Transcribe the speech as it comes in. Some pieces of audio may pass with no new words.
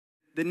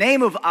The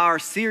name of our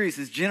series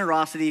is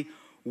Generosity,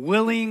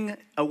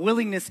 a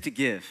Willingness to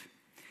Give.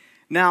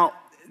 Now,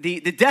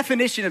 the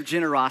definition of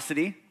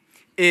generosity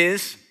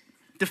is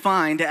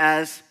defined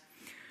as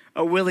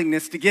a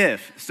willingness to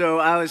give. So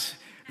I was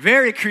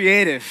very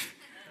creative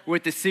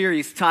with the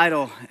series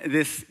title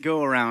this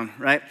go around,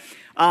 right?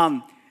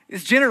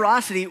 It's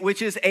generosity,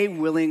 which is a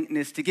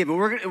willingness to give. And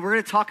we're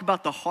going to talk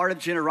about the heart of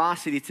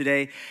generosity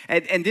today.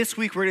 And this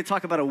week, we're going to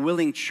talk about a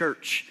willing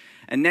church.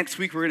 And next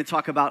week, we're going to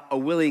talk about a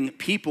willing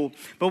people.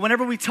 But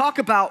whenever we talk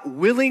about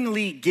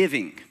willingly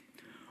giving,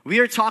 we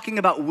are talking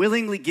about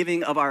willingly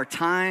giving of our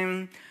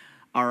time,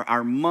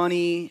 our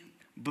money,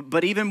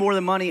 but even more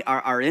than money,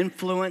 our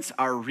influence,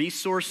 our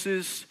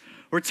resources.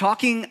 We're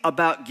talking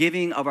about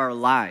giving of our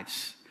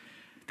lives.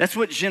 That's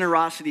what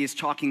generosity is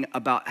talking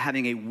about,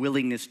 having a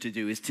willingness to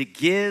do, is to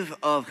give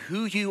of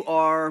who you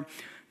are,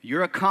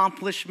 your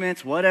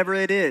accomplishments, whatever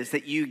it is,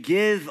 that you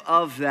give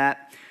of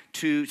that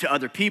to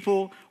other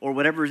people or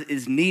whatever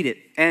is needed.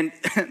 And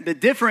the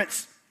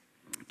difference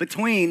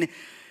between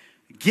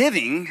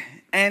giving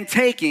and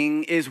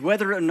taking is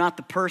whether or not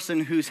the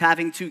person who's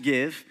having to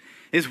give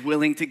is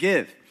willing to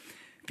give.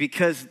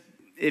 Because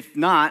if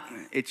not,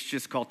 it's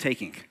just called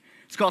taking.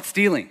 It's called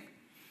stealing.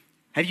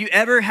 Have you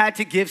ever had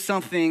to give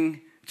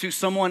something to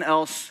someone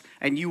else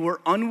and you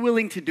were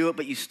unwilling to do it,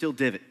 but you still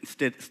did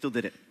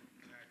it?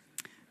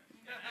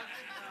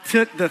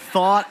 Took the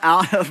thought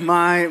out of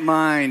my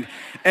mind.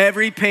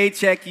 Every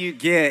paycheck you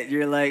get,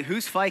 you're like,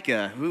 who's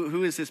FICA?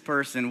 Who is this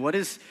person? What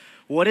is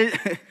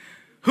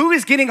who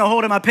is getting a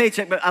hold of my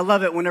paycheck? But I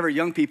love it whenever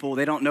young people,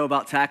 they don't know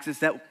about taxes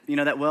that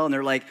well, and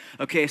they're like,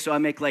 okay, so I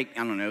make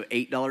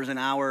 $8 an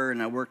hour,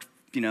 and I worked,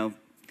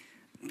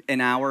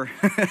 an hour.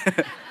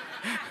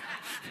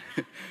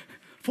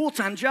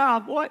 Full-time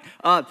job, what?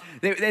 Whatever,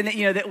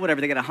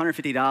 they get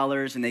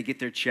 $150, and they get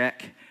their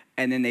check,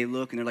 and then they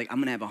look, and they're like,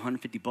 I'm going to have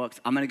 $150.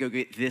 I'm going to go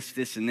get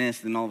this, and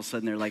this. And all of a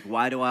sudden, they're like,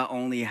 why do I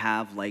only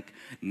have,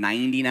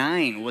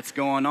 99? What's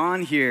going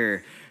on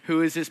here?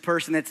 Who is this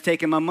person that's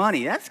taking my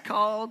money? That's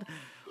called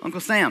Uncle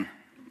Sam.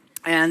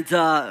 And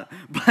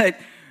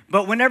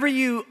but whenever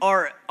you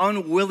are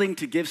unwilling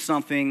to give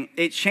something,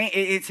 it's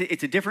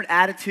a different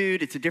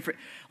attitude. It's a different,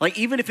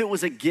 even if it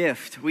was a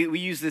gift, we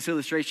use this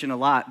illustration a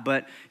lot,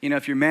 but,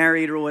 if you're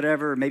married or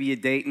whatever, maybe you're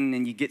dating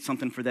and you get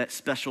something for that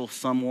special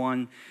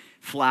someone,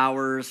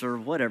 flowers or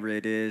whatever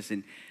it is,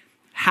 and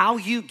how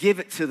you give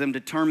it to them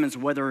determines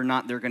whether or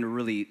not they're going to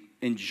really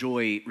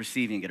enjoy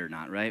receiving it or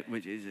not, right?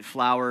 Which is it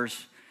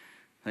flowers?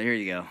 Oh, here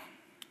you go.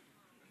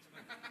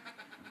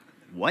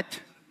 What?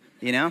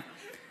 They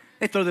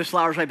throw those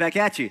flowers right back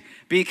at you.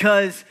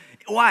 Because,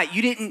 why?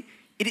 It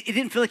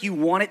didn't feel like you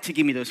wanted to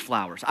give me those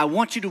flowers. I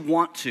want you to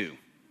want to.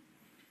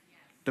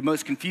 The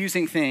most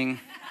confusing thing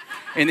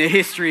in the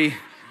history,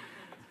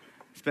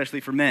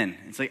 especially for men.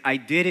 It's like, I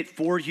did it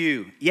for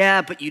you.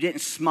 Yeah, but you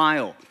didn't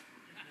smile.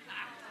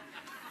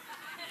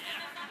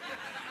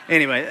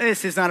 Anyway,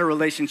 this is not a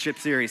relationship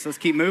series. Let's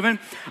keep moving.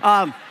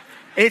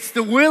 It's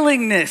the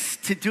willingness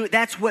to do it.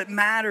 That's what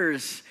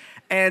matters.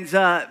 And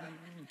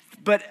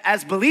but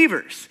as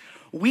believers,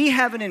 we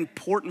have an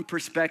important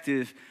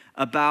perspective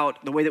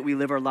about the way that we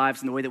live our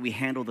lives and the way that we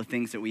handle the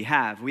things that we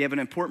have. We have an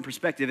important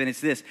perspective, and it's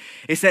this.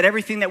 It's that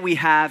everything that we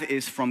have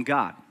is from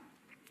God.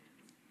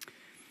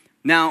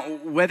 Now,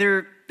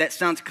 whether that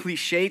sounds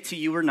cliche to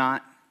you or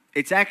not,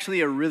 it's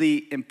actually a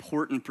really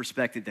important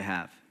perspective to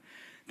have.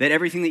 That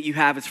everything that you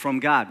have is from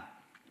God.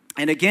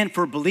 And again,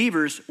 for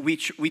believers, we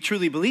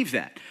truly believe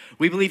that.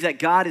 We believe that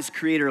God is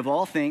creator of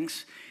all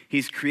things.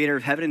 He's creator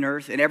of heaven and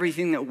earth, and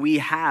everything that we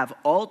have,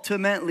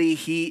 ultimately,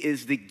 he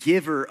is the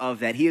giver of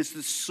that. He is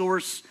the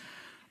source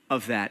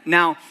of that.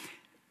 Now,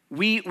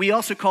 we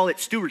also call it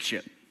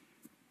stewardship,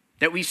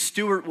 that we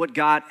steward what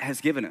God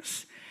has given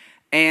us.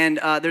 And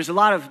there's a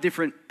lot of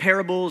different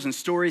parables and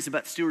stories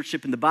about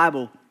stewardship in the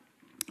Bible,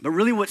 but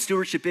really what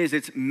stewardship is,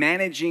 it's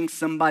managing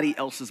somebody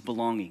else's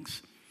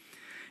belongings.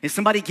 It's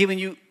somebody giving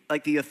you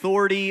the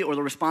authority or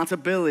the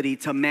responsibility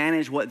to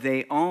manage what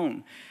they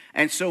own.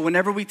 And so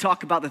whenever we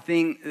talk about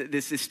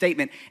this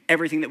statement,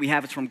 everything that we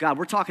have is from God,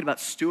 we're talking about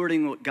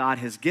stewarding what God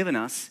has given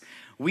us.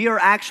 We are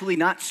actually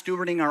not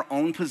stewarding our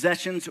own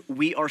possessions.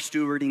 We are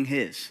stewarding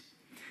his.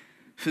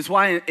 So it's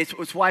why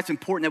it's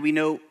important that we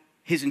know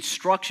his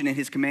instruction and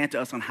his command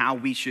to us on how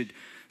we should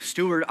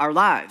steward our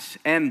lives.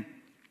 And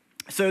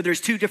so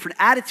there's two different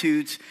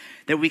attitudes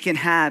that we can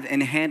have in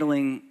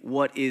handling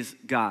what is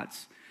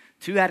God's.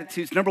 Two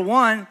attitudes. Number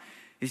one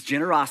is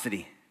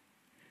generosity.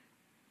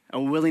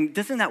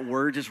 Doesn't that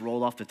word just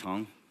roll off the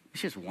tongue?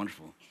 It's just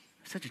wonderful.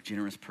 I'm such a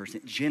generous person.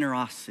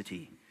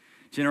 Generosity.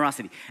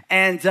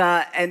 And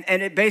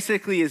it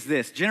basically is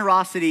this.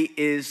 Generosity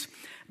is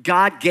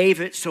God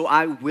gave it, so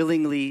I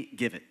willingly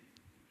give it.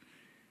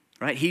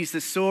 Right? He's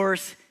the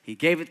source. He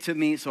gave it to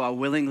me, so I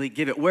willingly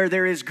give it. Where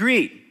there is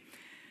greed.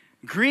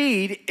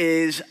 Greed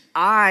is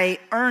I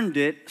earned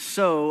it,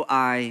 so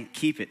I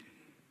keep it.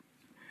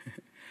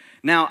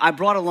 Now, I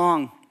brought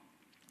along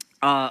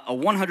a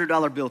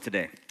 $100 bill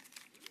today.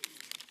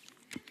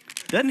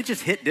 Doesn't it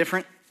just hit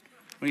different?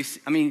 You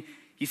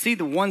see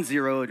the 1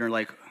 0 and you're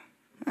like,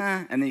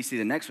 And then you see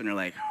the next one, you're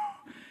like,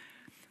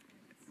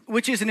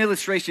 which is an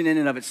illustration in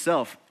and of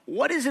itself.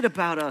 What is it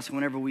about us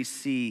whenever we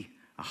see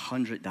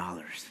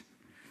 $100?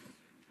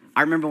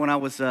 I remember when I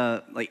was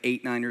like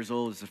 8, 9 years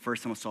old, it was the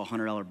first time I saw a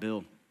 $100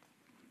 bill.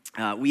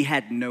 We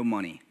had no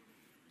money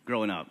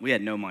growing up. We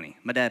had no money.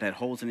 My dad had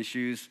holes in his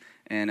shoes,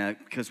 and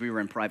because we were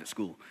in private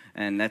school,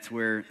 and that's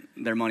where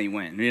their money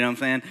went. You know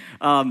what I'm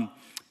saying?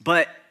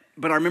 But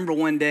I remember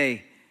one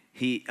day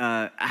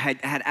I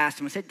had asked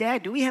him. I said,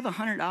 "Dad, do we have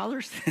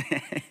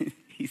 $100?"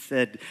 He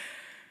said,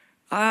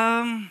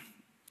 "Yeah,"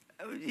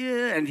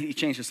 and he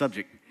changed the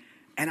subject.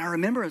 And I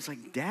remember I was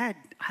like, "Dad,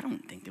 I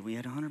don't think that we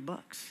had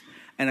 $100."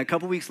 And a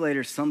couple weeks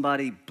later,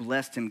 somebody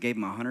blessed him, gave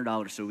him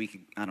 $100 so we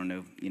could, I don't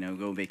know,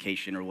 go on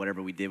vacation or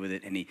whatever we did with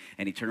it. And he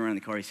turned around in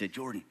the car. He said,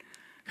 "Jordan,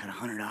 got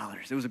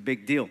 $100. It was a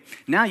big deal.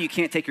 Now you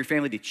can't take your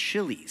family to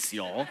Chili's,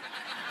 y'all.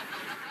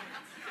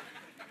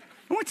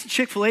 I went to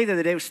Chick-fil-A the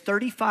other day. It was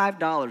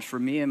 $35 for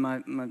me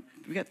and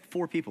we got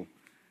 4 people.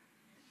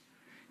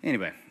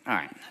 Anyway, all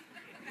right.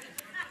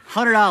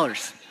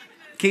 $100.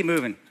 Keep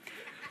moving.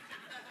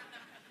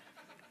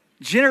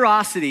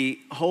 Generosity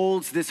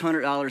holds this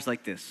 $100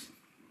 like this.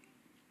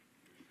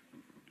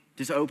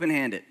 Just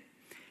open-handed.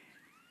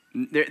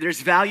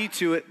 There's value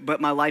to it,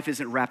 but my life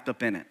isn't wrapped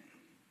up in it.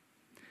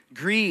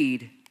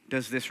 Greed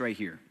does this right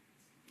here.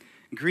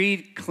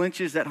 Greed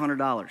clenches that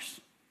 $100.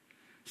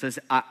 Says,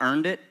 I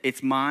earned it.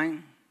 It's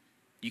mine.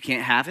 You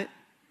can't have it,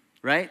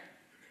 right?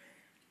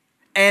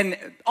 And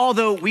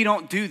although we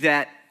don't do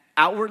that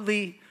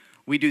outwardly,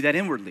 we do that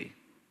inwardly.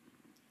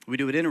 We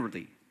do it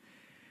inwardly.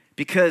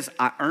 Because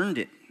I earned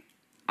it.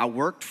 I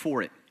worked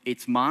for it.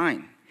 It's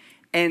mine.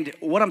 And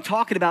what I'm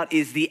talking about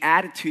is the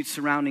attitude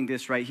surrounding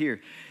this right here.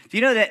 Do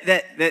you know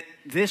that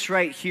this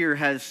right here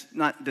has,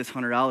 not this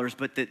 $100,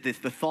 but the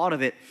thought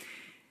of it,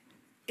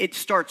 it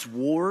starts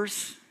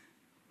wars.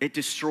 It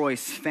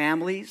destroys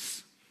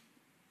families.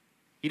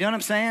 You know what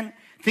I'm saying?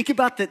 Think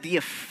about the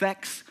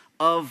effects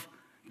of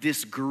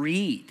this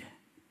greed.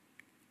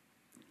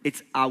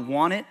 It's, I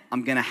want it,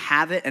 I'm going to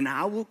have it, and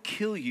I will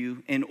kill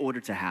you in order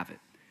to have it.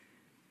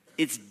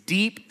 It's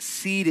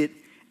deep-seated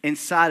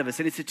inside of us,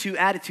 and it's the two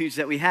attitudes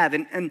that we have.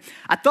 And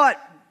I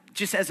thought,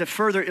 just as a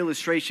further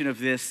illustration of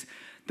this,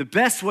 the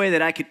best way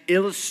that I could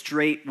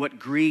illustrate what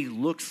greed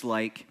looks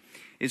like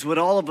is what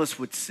all of us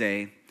would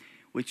say,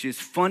 which is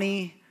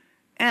funny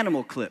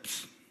animal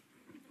clips.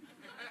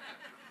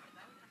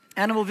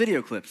 Animal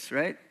video clips,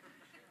 right?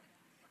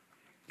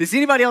 Does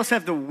anybody else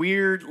have the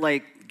weird,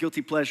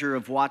 guilty pleasure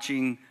of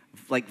watching,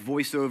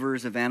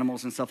 voiceovers of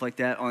animals and stuff like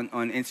that on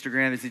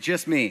Instagram? Is it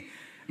just me?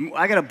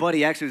 I got a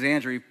buddy, actually it was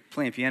Andrew,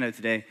 playing piano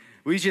today.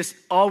 We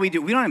don't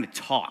even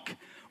talk.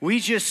 We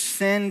just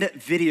send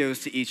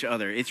videos to each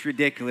other. It's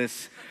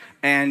ridiculous.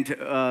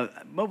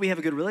 But we have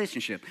a good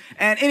relationship.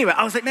 And anyway,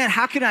 I was like, man,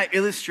 how can I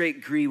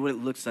illustrate greed, what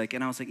it looks like?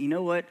 And I was like, you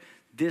know what?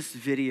 This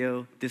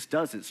video, this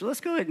does it. So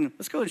let's go ahead and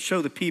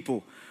show the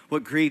people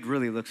what greed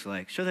really looks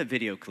like. Show that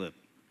video clip.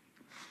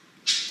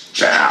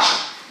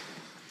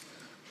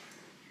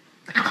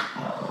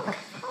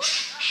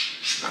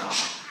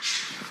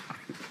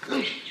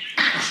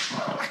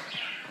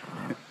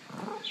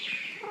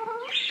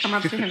 Come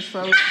up to him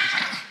slowly.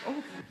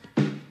 Oh.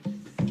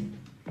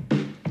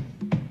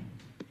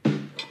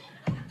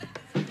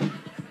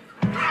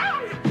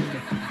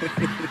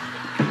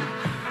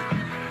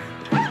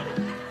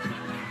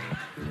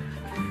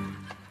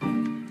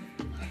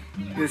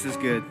 This is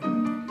good.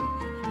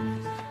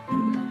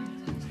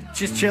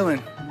 Just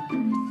chilling.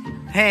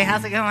 Hey,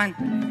 how's it going?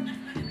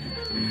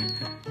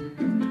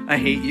 I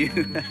hate you.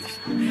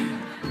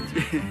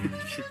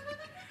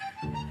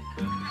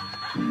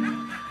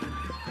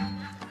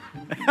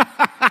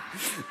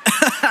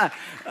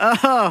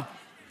 Oh,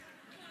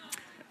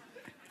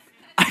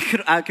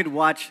 I could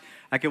watch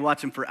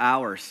him for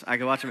hours. I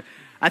could watch him.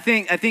 I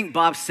think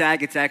Bob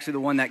Saget's actually the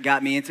one that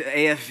got me into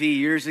AFV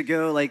years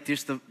ago.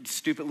 Just the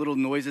stupid little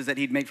noises that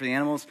he'd make for the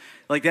animals.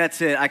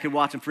 That's it. I could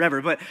watch him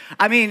forever. But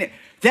I mean,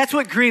 that's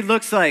what greed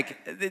looks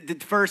like. The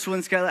first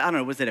one's got, I don't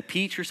know, was it a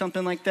peach or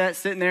something like that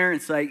sitting there?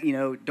 And it's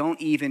don't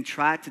even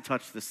try to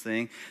touch this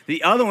thing.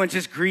 The other one's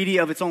just greedy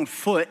of its own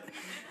foot,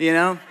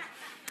 And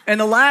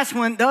the last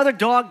one, the other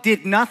dog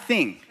did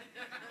nothing.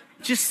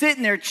 Just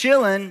sitting there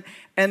chilling,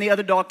 and the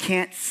other dog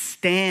can't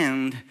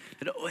stand.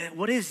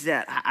 What is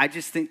that? I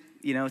just think,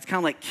 it's kind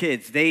of like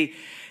kids. They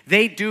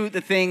do the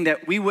thing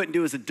that we wouldn't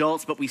do as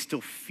adults, but we still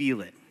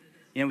feel it.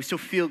 We still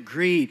feel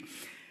greed.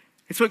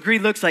 It's what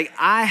greed looks like.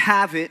 I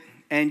have it,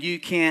 and you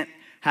can't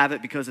have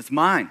it because it's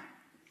mine.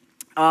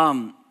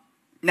 Now,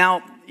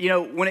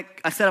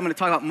 I said I'm going to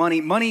talk about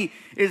money. Money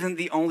isn't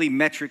the only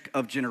metric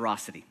of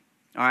generosity,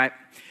 all right?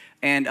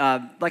 And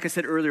like I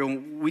said earlier,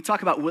 when we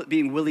talk about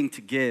being willing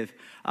to give,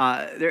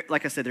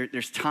 like I said,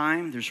 there's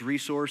time, there's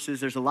resources,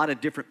 there's a lot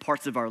of different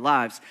parts of our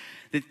lives.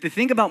 The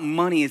thing about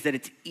money is that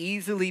it's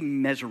easily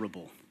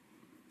measurable.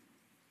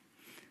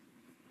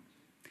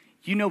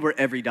 You know where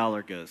every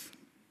dollar goes.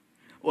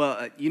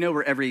 Well, you know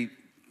where every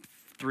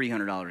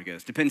 $300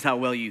 goes. Depends how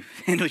well you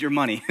handle your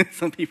money.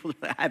 Some people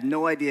have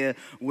no idea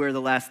where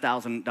the last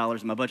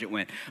 $1,000 in my budget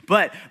went.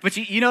 But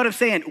you know what I'm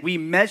saying? We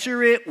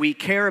measure it, we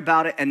care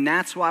about it, and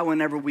that's why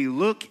whenever we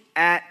look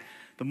at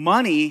the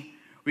money,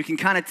 we can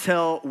kind of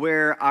tell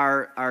where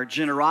our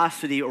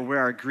generosity or where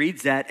our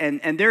greed's at.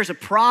 And there's a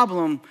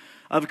problem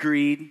of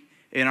greed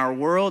in our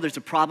world. There's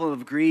a problem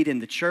of greed in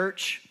the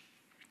church.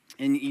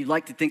 And you'd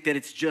like to think that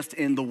it's just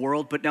in the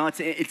world, but no,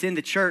 it's in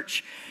the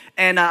church.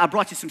 And I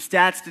brought you some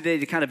stats today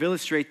to kind of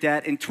illustrate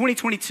that. In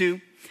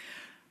 2022,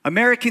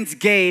 Americans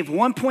gave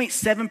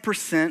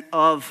 1.7%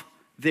 of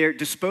their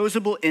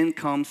disposable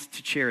incomes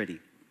to charity.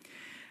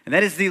 And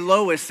that is the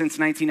lowest since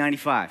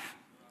 1995.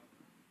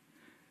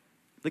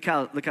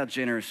 Look how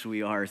generous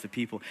we are as a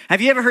people.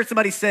 Have you ever heard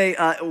somebody say,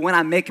 when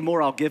I make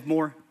more, I'll give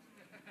more?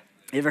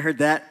 You ever heard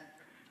that?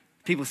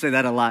 People say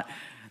that a lot.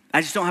 I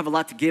just don't have a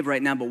lot to give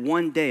right now, but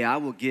one day I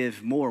will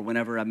give more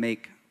whenever I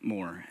make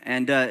more.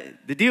 And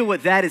the deal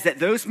with that is that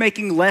those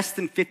making less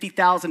than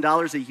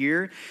 $50,000 a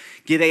year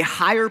give a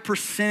higher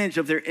percentage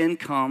of their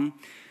income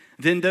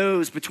than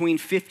those between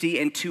 50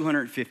 and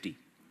 250.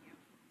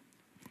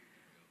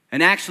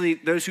 And actually,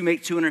 those who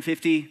make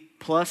 250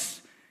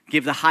 plus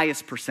give the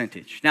highest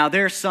percentage. Now,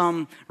 there are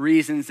some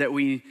reasons that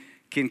we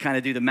can kind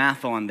of do the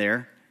math on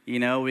there. You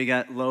know, we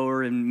got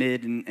lower and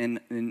mid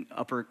and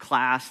upper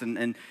class,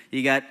 and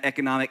you got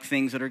economic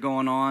things that are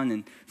going on,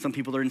 and some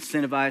people are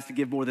incentivized to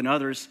give more than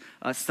others.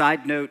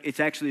 Side note, it's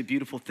actually a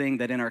beautiful thing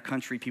that in our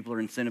country, people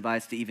are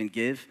incentivized to even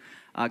give.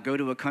 Go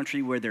to a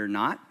country where they're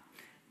not,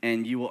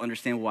 and you will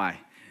understand why.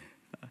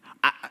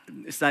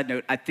 Side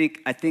note, I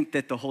think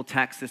that the whole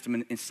tax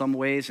system in some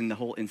ways and the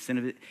whole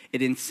incentive,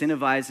 it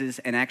incentivizes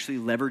and actually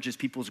leverages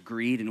people's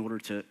greed in order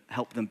to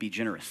help them be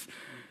generous,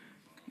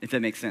 if that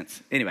makes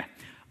sense. Anyway.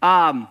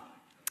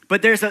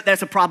 But there's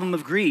a problem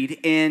of greed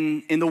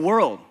in the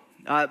world.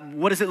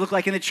 What does it look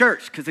like in the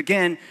church? Because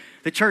again,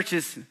 the church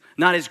is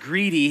not as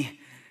greedy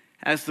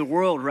as the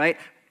world, right?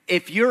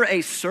 If you're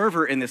a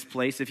server in this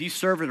place, if you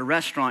serve at a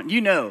restaurant, you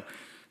know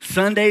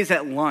Sundays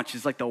at lunch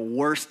is like the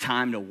worst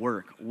time to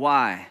work.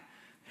 Why?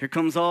 Here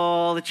comes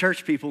all the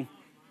church people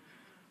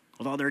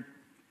with all their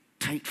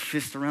tight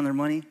fists around their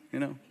money, you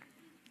know.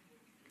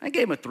 I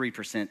gave them a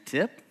 3%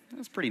 tip.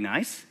 That's pretty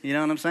nice. You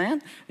know what I'm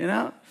saying? You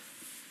know?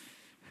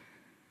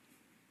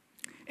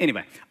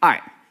 Anyway, all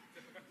right.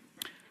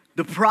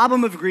 The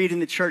problem of greed in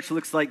the church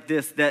looks like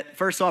this, that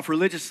first off,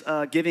 religious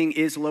giving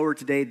is lower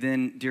today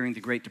than during the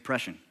Great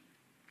Depression.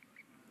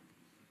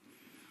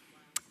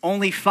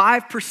 Only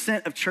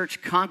 5% of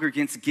church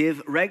congregants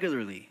give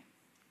regularly.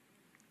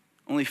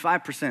 Only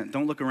 5%.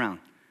 Don't look around.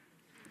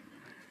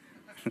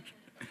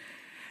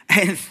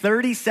 And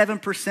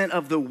 37%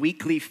 of the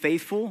weekly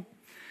faithful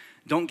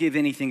don't give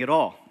anything at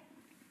all.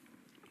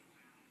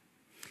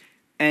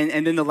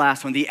 And then the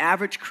last one, the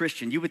average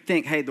Christian, you would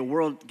think, hey, the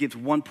world gives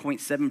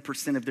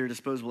 1.7% of their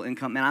disposable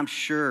income, and I'm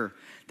sure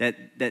that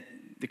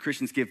the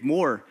Christians give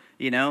more,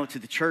 you know, to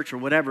the church or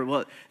whatever.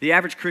 Well, the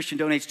average Christian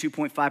donates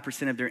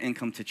 2.5% of their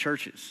income to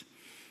churches.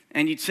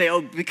 And you'd say,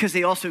 oh, because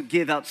they also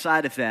give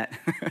outside of that.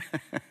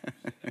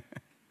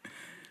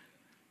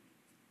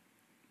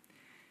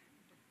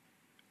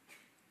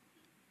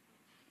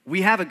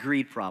 We have a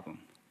greed problem.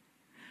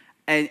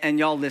 And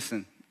y'all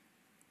listen.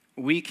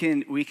 We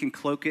can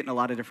cloak it in a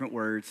lot of different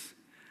words.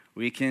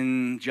 We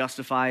can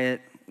justify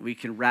it. We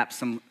can wrap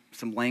some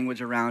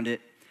language around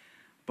it.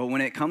 But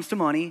when it comes to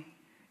money,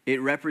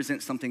 it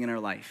represents something in our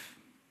life.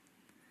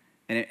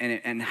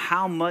 And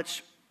how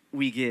much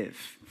we give.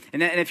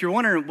 And if you're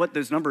wondering what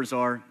those numbers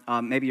are,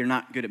 maybe you're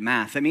not good at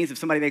math. That means if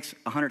somebody makes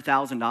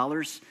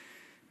 $100,000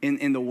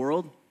 in the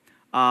world,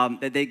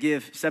 that they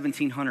give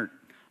 $1,700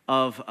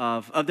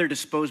 of their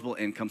disposable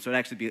income. So it'd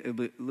actually be a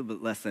little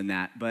bit less than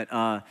that. But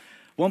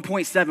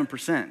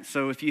 1.7%.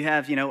 So if you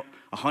have,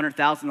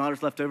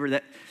 $100,000 left over,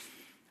 that,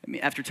 I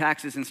mean, after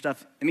taxes and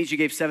stuff, it means you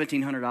gave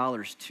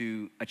 $1,700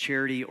 to a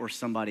charity or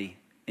somebody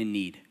in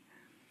need.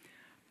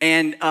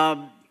 And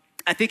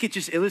I think it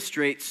just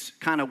illustrates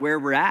kind of where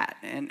we're at.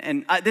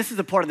 And this is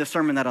a part of the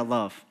sermon that I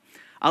love.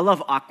 I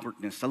love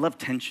awkwardness. I love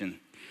tension.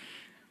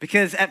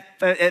 Because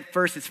at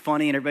first it's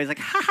funny and everybody's like,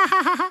 ha, ha,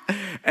 ha,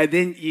 ha. And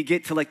then you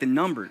get to like the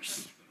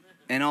numbers.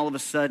 And all of a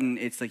sudden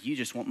it's like, you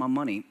just want my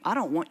money. I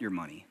don't want your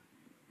money.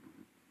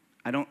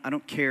 I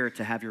don't care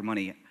to have your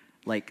money.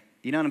 Like,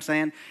 you know what I'm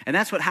saying? And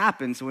that's what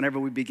happens whenever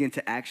we begin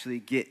to actually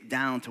get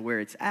down to where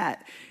it's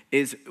at,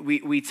 is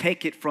we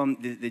take it from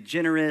the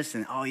generous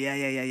and, oh,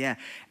 yeah.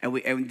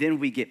 And then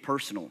we get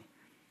personal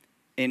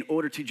in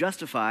order to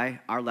justify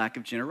our lack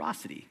of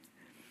generosity.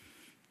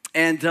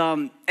 And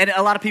a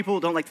lot of people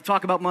don't like to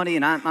talk about money,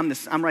 and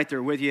I'm right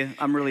there with you.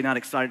 I'm really not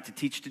excited to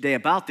teach today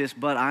about this,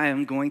 but I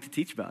am going to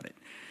teach about it.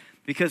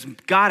 Because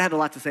God had a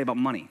lot to say about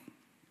money.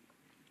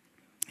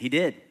 He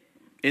did.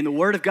 In the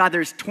Word of God,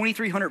 there's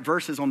 2,300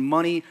 verses on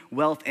money,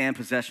 wealth, and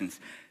possessions.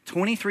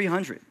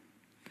 2,300.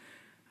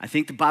 I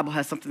think the Bible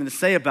has something to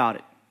say about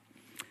it.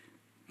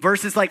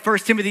 Verses like 1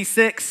 Timothy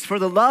 6, for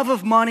the love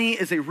of money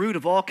is a root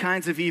of all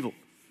kinds of evil.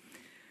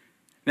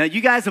 Now,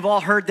 you guys have all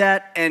heard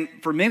that, and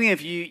for many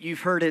of you, you've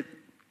heard it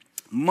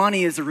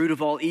Money is the root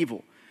of all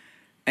evil.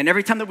 And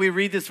every time that we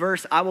read this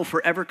verse, I will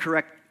forever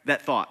correct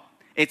that thought.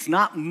 It's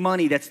not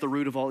money that's the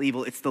root of all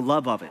evil. It's the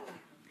love of it.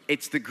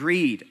 It's the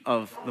greed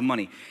of the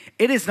money.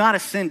 It is not a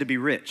sin to be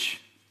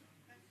rich.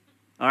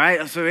 All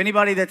right? So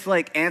anybody that's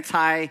like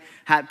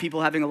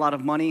people having a lot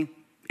of money,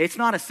 it's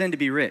not a sin to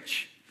be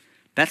rich.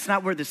 That's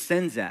not where the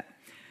sin's at.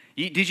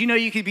 Did you know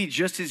you could be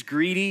just as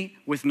greedy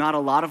with not a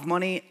lot of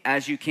money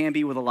as you can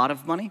be with a lot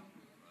of money?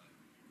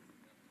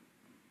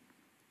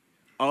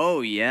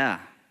 Oh, yeah.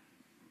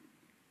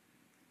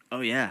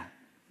 Oh, yeah.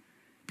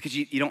 Because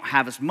you don't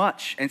have as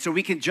much. And so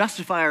we can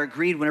justify our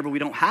greed whenever we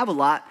don't have a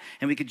lot,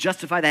 and we can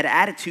justify that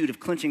attitude of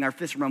clenching our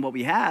fists around what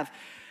we have.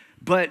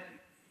 But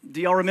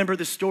do y'all remember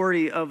the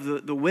story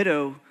of the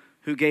widow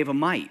who gave a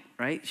mite,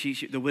 right?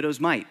 The widow's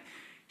mite.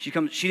 She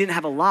didn't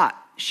have a lot.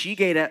 She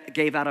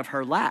gave out of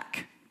her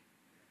lack.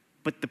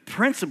 But the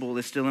principle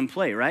is still in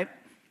play, right?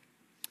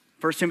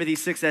 1 Timothy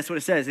 6, that's what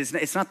it says.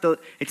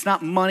 It's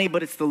not money,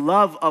 but it's the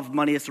love of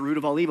money. It's the root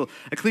of all evil.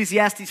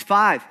 Ecclesiastes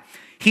 5,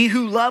 he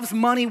who loves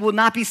money will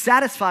not be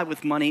satisfied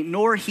with money,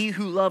 nor he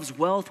who loves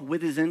wealth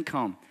with his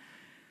income.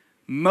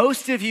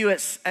 Most of you at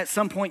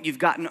some point, you've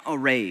gotten a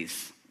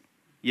raise.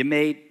 You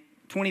made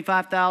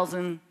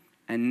 $25,000,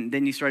 and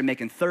then you started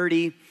making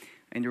 $30,000,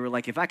 and you were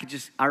like, if I could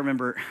just, I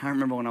remember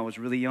when I was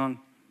really young,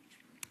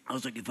 I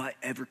was like, if I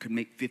ever could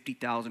make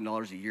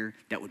 $50,000 a year,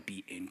 that would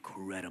be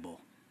incredible.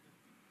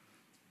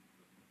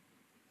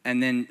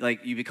 And then,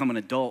 like, you become an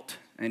adult,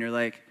 and you're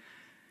like,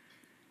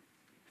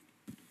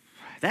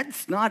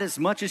 that's not as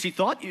much as you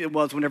thought it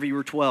was whenever you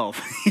were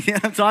 12. You know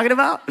what I'm talking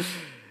about?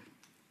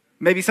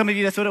 Maybe some of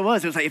you, that's what it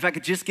was. It was like, if I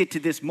could just get to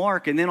this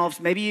mark, and then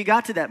maybe you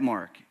got to that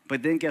mark.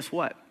 But then guess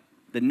what?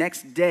 The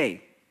next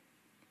day,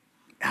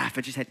 if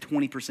I just had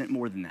 20%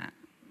 more than that.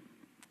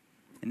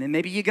 And then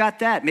maybe you got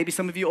that. Maybe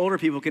some of you older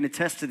people can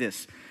attest to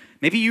this.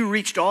 Maybe you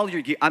reached all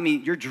your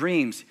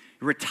dreams,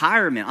 your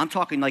retirement. I'm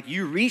talking like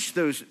you reached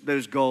those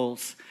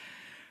goals.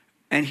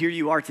 And here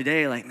you are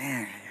today like,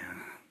 man,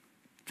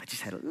 if I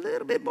just had a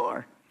little bit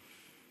more.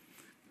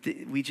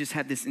 We just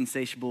have this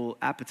insatiable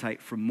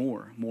appetite for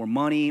more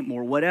money,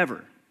 more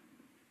whatever,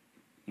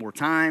 more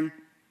time.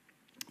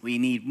 We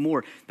need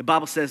more. The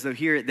Bible says, though,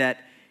 here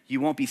that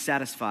you won't be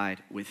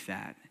satisfied with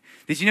that.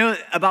 Did you know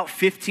about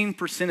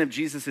 15% of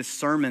Jesus'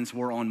 sermons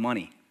were on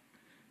money?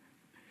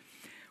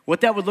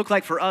 What that would look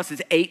like for us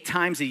is 8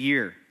 times a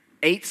year,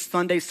 8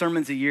 Sunday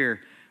sermons a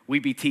year,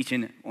 we'd be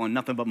teaching on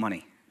nothing but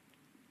money.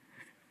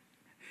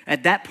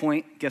 At that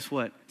point, guess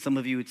what? Some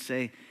of you would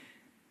say,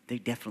 they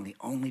definitely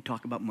only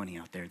talk about money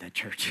out there at that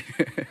church.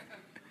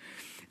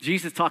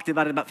 Jesus talked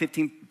about it about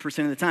 15%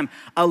 of the time.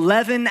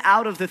 11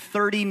 out of the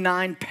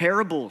 39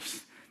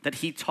 parables that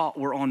he taught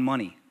were on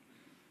money.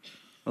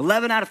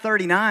 11 out of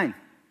 39.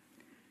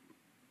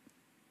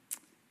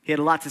 He had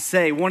a lot to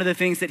say. One of the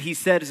things that he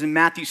said is in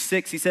Matthew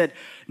 6, he said,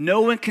 no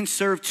one can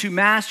serve 2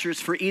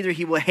 masters, for either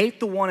he will hate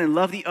the one and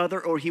love the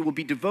other, or he will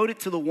be devoted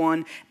to the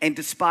one and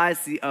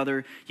despise the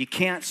other. You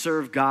can't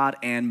serve God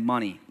and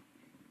money.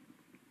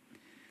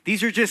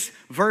 These are just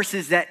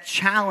verses that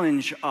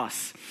challenge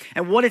us.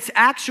 And what it's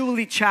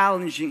actually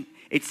challenging,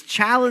 it's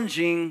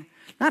challenging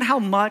not how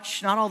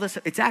much, not all this,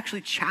 it's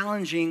actually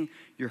challenging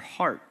your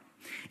heart.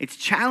 It's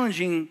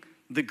challenging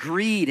the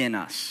greed in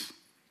us.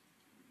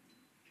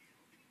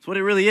 That's what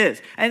it really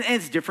is. And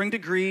it's differing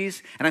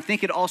degrees, and I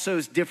think it also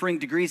is differing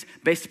degrees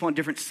based upon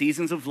different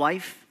seasons of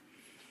life.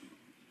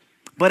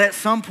 But at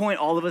some point,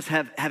 all of us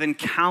have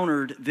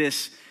encountered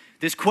this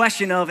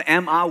question of,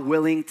 am I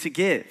willing to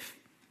give?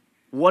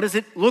 What does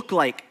it look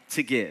like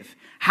to give?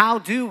 How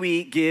do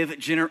we give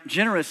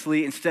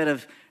generously instead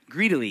of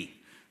greedily?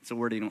 It's a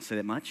word you don't say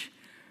that much.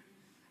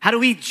 How do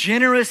we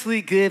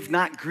generously give,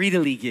 not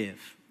greedily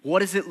give? What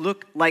does it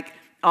look like?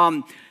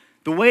 The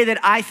way that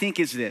I think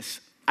is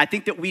this. I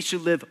think that we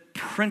should live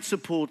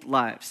principled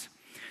lives,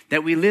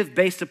 that we live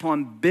based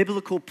upon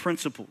biblical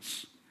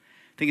principles.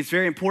 I think it's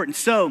very important.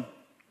 So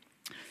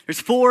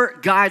there's 4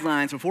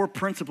 guidelines or 4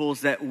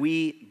 principles that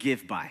we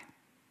give by.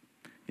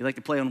 You like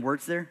to play on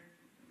words there?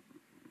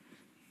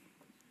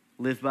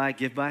 Live by,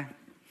 give by.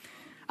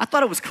 I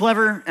thought it was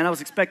clever, and I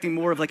was expecting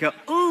more of like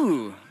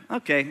ooh,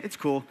 okay, it's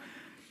cool.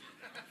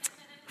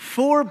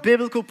 4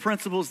 biblical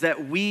principles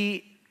that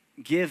we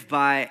give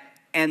by,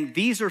 and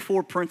these are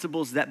 4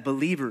 principles that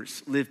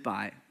believers live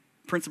by,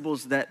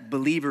 principles that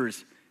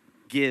believers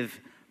give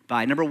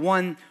by. Number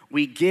 1,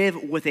 we give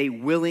with a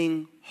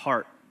willing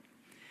heart.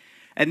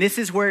 And this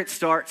is where it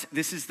starts.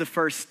 This is the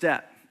first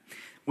step.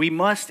 We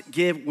must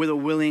give with a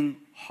willing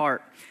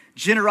heart.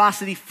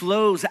 Generosity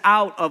flows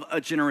out of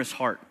a generous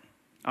heart,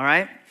 all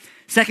right?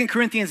 2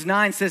 Corinthians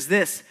 9 says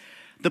this.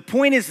 The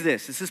point is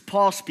this is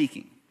Paul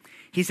speaking.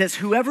 He says,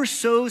 whoever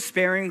sows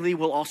sparingly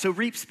will also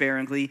reap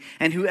sparingly,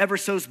 and whoever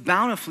sows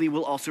bountifully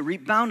will also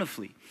reap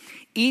bountifully.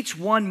 Each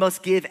one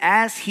must give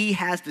as he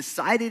has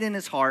decided in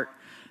his heart,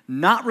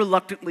 not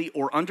reluctantly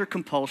or under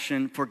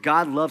compulsion, for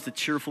God loves a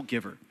cheerful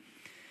giver.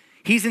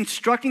 He's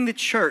instructing the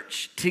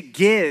church to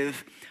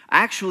give,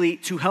 actually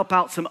to help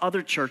out some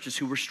other churches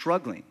who were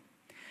struggling.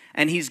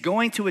 And he's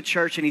going to a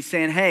church and he's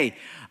saying, hey,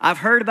 I've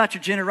heard about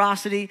your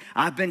generosity.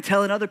 I've been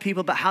telling other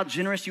people about how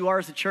generous you are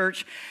as a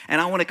church.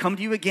 And I want to come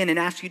to you again and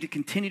ask you to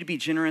continue to be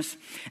generous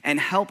and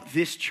help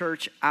this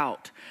church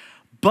out.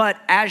 But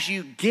as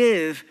you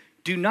give,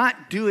 do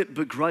not do it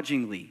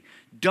begrudgingly.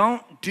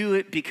 Don't do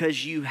it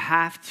because you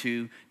have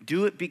to.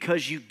 Do it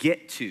because you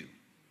get to.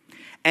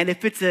 And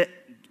if it's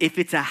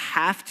a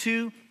have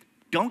to,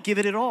 don't give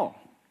it at all.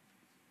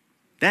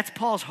 That's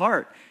Paul's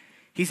heart.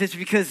 He says,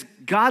 because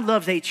God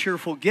loves a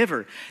cheerful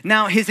giver.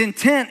 Now, his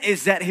intent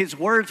is that his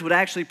words would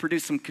actually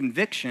produce some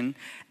conviction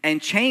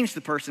and change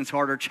the person's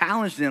heart or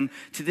challenge them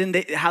to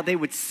then how they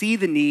would see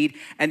the need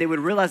and they would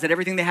realize that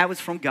everything they had was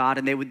from God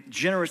and they would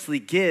generously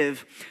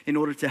give in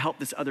order to help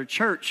this other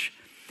church.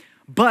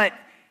 But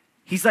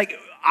he's like,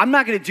 I'm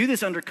not going to do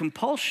this under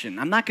compulsion.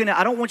 I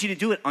don't want you to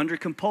do it under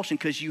compulsion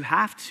because you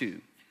have to.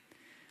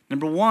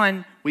 Number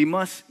one, we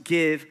must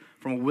give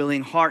from a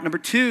willing heart. Number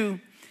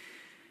two,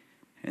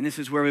 and this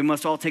is where we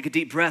must all take a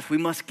deep breath, we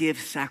must give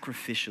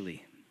sacrificially.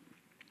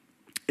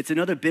 It's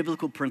another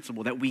biblical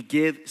principle that we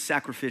give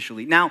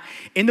sacrificially. Now,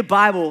 in the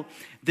Bible,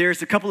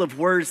 there's a couple of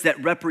words that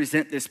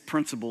represent this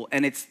principle,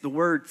 and it's the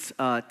words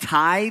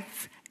tithe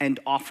and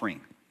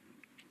offering.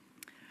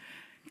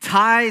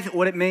 Tithe,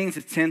 what it means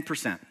is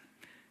 10%.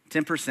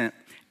 10%.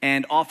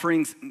 And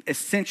offerings,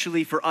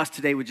 essentially for us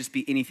today, would just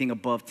be anything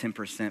above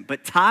 10%.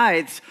 But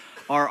tithes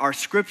are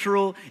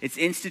scriptural. It's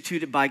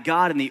instituted by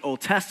God in the Old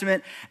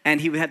Testament,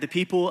 and he would have the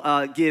people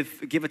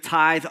give a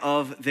tithe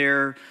of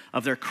their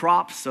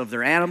crops, of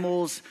their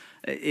animals.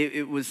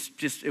 It was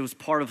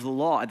part of the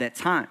law at that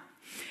time.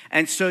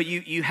 And so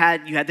you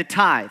had the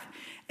tithe.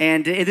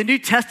 And in the New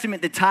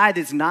Testament, the tithe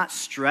is not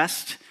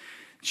stressed.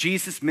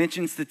 Jesus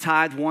mentions the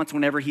tithe once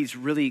whenever he's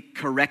really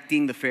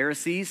correcting the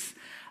Pharisees.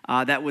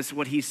 That was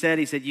what he said.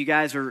 He said, you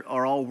guys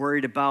are all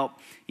worried about,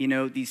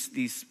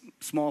 these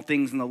small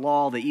things in the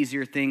law, the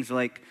easier things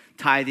like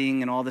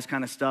tithing and all this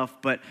kind of stuff,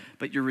 but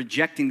you're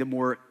rejecting the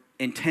more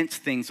intense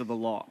things of the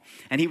law.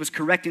 And he was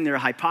correcting their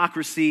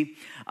hypocrisy,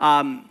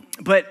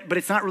 but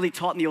it's not really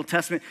taught in the Old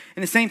Testament.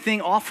 And the same thing,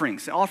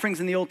 offerings. Offerings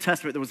in the Old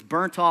Testament, there was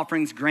burnt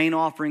offerings, grain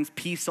offerings,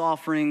 peace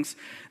offerings,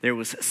 there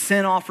was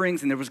sin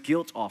offerings, and there was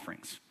guilt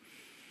offerings.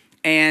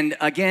 And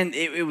again,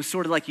 it was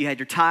sort of like you had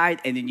your tithe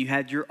and then you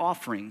had your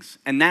offerings.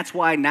 And that's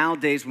why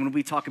nowadays when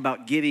we talk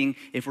about giving,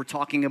 if we're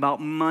talking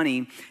about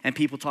money and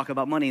people talk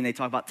about money and they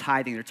talk about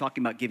tithing, they're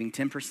talking about giving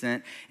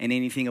 10% and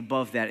anything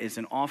above that is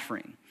an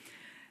offering.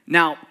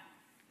 Now,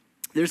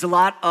 there's a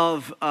lot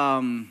of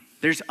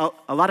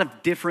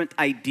different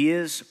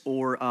ideas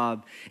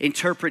or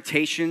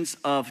interpretations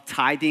of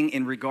tithing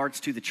in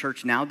regards to the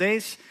church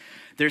nowadays.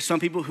 There's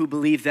some people who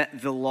believe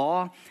that the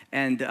law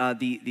and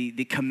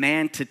the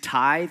command to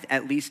tithe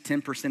at least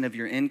 10% of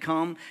your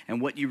income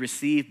and what you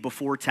receive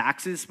before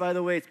taxes, by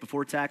the way, it's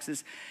before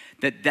taxes,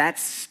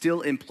 that's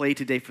still in play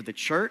today for the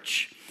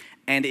church.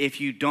 And if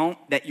you don't,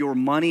 that your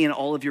money and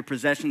all of your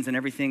possessions and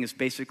everything is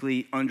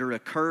basically under a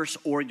curse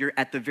or you're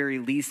at the very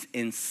least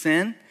in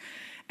sin.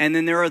 And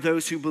then there are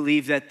those who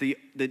believe that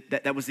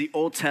that was the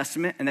Old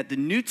Testament and that the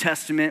New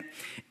Testament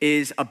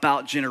is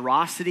about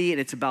generosity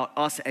and it's about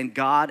us and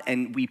God,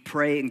 and we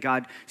pray and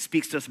God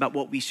speaks to us about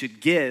what we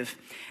should give,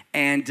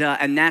 and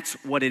that's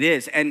what it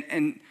is.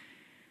 And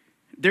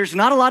there's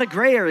not a lot of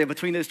gray area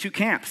between those two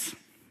camps.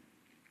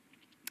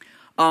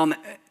 Now,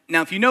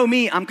 if you know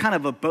me, I'm kind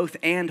of a both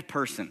and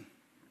person.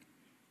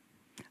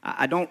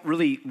 I don't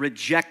really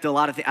reject a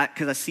lot of things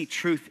because I see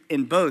truth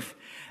in both.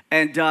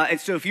 And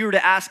so if you were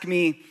to ask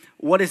me,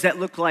 what does that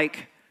look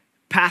like,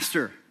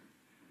 Pastor?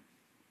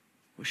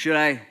 Should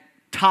I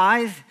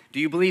tithe?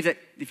 Do you believe that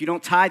if you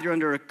don't tithe, you're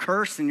under a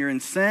curse and you're in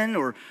sin?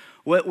 Or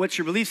what's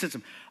your belief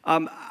system?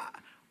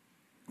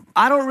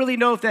 I don't really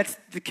know if that's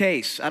the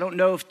case. I don't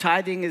know if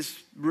tithing is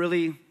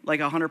really like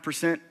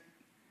 100%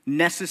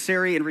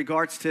 necessary in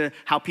regards to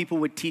how people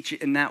would teach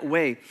it in that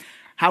way.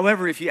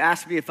 However, if you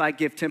ask me if I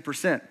give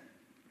 10%,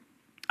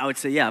 I would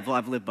say, yeah,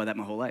 I've lived by that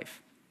my whole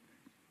life.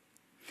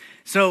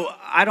 So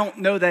I don't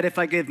know that if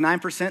I give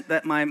 9%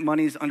 that my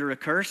money's under a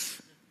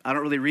curse. I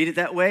don't really read it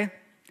that way.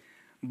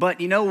 But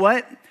you know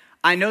what?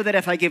 I know that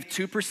if I give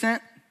 2%,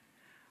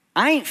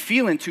 I ain't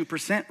feeling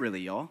 2%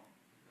 really, y'all.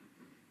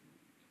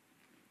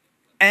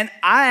 And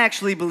I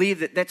actually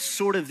believe that that's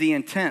sort of the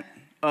intent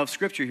of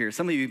Scripture here.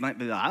 Some of you might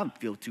be like, I don't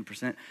feel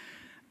 2%.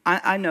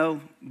 I know,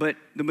 but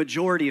the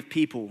majority of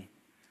people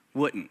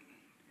wouldn't.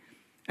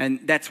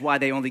 And that's why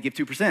they only give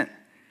 2%.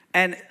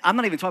 And I'm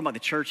not even talking about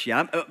the church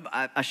yet.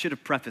 I should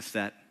have prefaced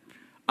that.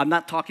 I'm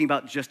not talking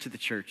about just to the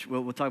church.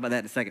 We'll talk about that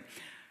in a second.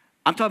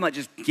 I'm talking about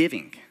just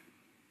giving.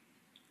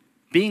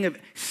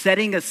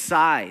 Setting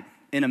aside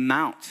an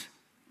amount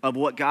of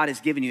what God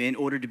has given you in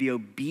order to be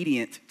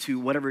obedient to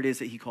whatever it is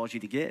that he calls you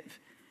to give.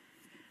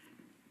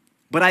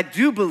 But I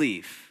do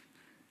believe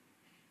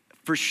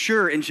for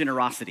sure in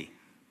generosity.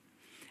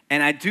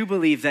 And I do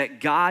believe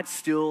that God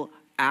still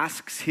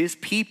asks his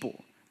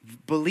people,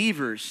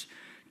 believers,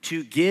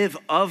 to give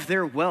of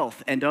their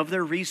wealth and of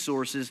their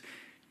resources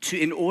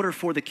in order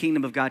for the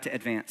kingdom of God to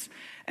advance.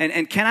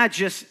 And can I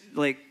just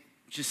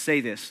say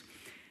this?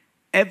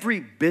 Every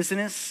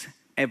business,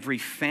 every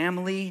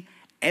family,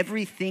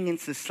 everything in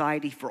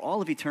society for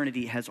all of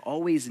eternity has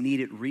always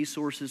needed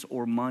resources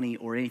or money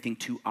or anything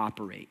to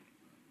operate.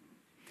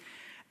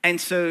 And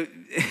so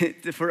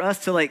for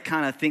us to like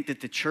kind of think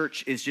that the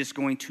church is just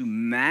going to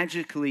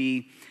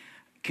magically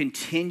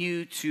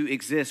continue to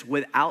exist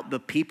without the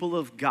people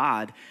of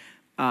God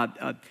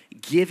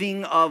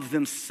giving of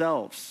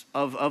themselves,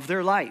 of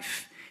their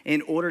life,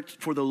 in order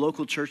for the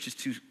local churches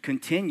to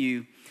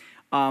continue,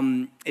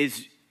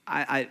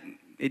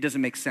 it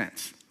doesn't make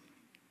sense.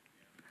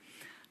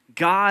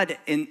 God,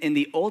 in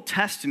the Old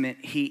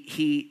Testament,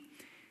 he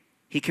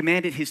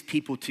commanded his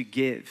people to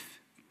give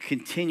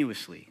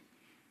continuously,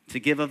 to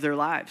give of their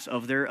lives,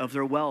 of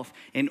their wealth,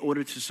 in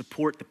order to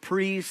support the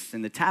priests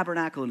and the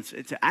tabernacle, and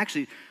to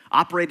actually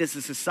operate as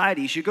a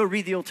society. You should go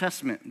read the Old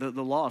Testament,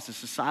 the laws, the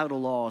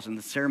societal laws and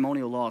the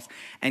ceremonial laws,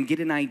 and get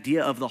an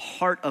idea of the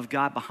heart of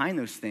God behind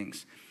those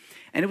things.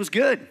 And it was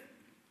good.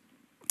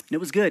 It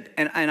was good.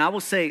 And I will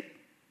say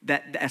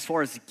that as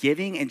far as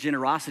giving and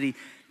generosity,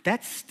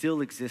 that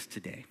still exists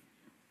today.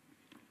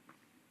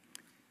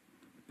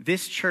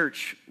 This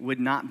church would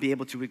not be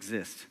able to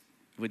exist,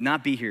 would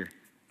not be here.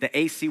 The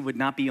AC would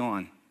not be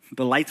on.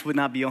 The lights would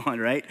not be on,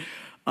 right?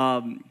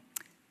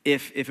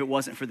 If it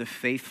wasn't for the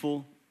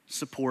faithful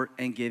support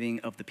and giving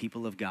of the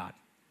people of God.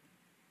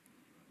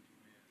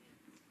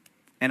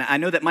 And I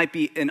know that might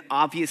be an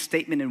obvious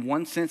statement in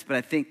one sense, but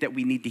I think that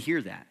we need to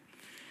hear that.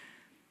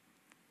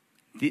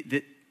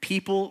 The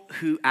people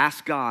who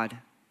ask God,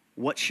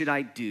 what should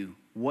I do?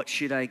 What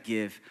should I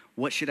give?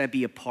 What should I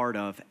be a part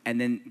of? And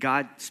then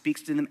God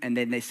speaks to them and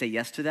then they say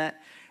yes to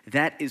that.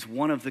 That is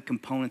one of the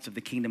components of the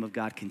kingdom of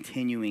God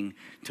continuing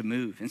to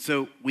move. And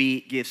so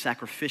we give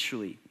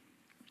sacrificially.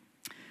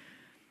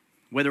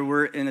 Whether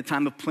we're in a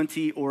time of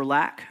plenty or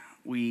lack,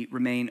 we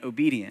remain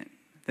obedient.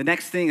 The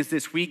next thing is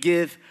this: we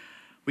give,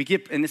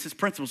 and this is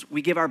principles,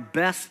 we give our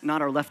best,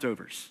 not our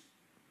leftovers.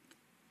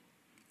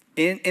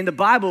 In the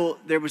Bible,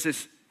 there was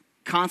this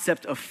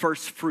concept of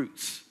first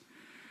fruits.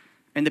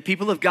 And the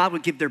people of God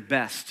would give their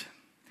best.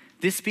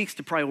 This speaks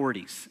to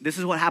priorities. This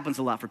is what happens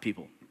a lot for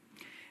people,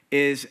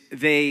 is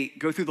they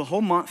go through the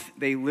whole month,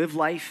 they live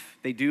life,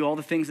 they do all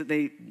the things that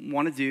they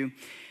want to do,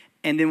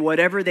 and then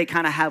whatever they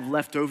kind of have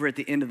left over at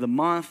the end of the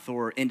month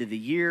or end of the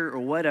year or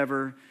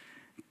whatever,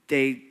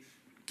 they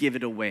give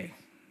it away.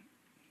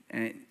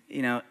 And,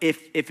 you know,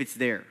 if it's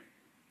there.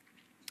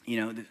 You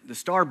know, the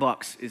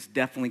Starbucks is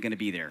definitely going to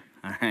be there,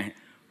 all right?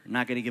 We're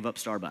not going to give up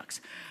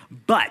Starbucks.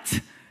 But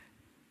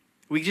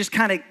we just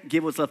kind of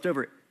give what's left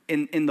over.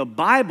 In the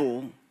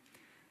Bible,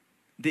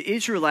 the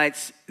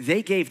Israelites,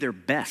 they gave their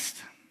best.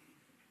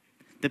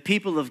 The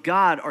people of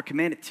God are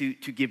commanded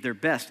to give their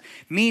best,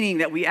 meaning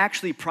that we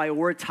actually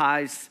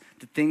prioritize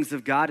the things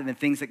of God and the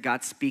things that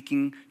God's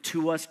speaking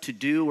to us to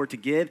do or to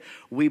give.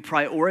 We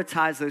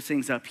prioritize those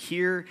things up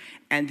here,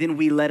 and then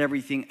we let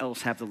everything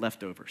else have the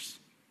leftovers.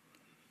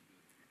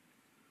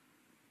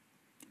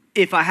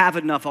 If I have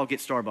enough, I'll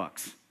get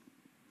Starbucks.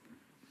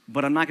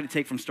 But I'm not going to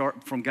take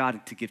from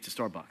God to give to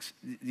Starbucks.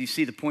 Do you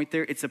see the point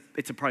there? It's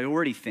a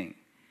priority thing.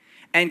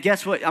 And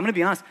guess what? I'm going to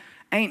be honest.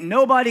 Ain't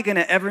nobody going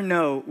to ever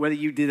know whether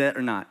you did that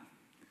or not.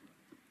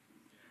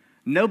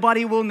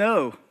 Nobody will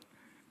know.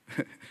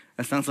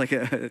 That sounds like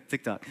a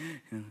TikTok.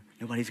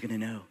 Nobody's going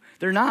to know.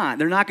 They're not.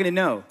 They're not going to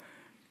know.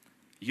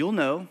 You'll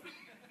know,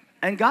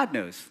 and God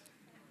knows.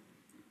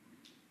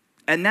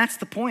 And that's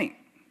the point.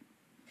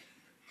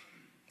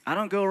 I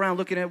don't go around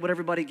looking at what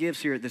everybody gives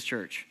here at this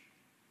church.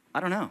 I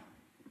don't know.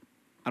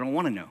 I don't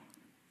want to know.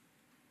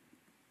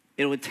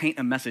 It would taint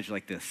a message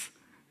like this.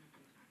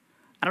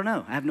 I don't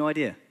know. I have no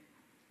idea.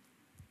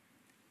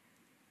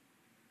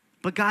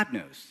 But God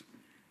knows.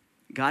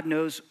 God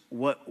knows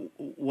where's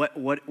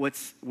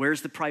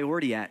the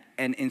priority at.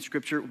 And in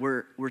Scripture,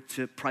 we're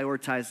to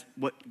prioritize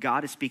what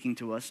God is speaking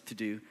to us to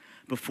do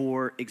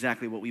before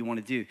exactly what we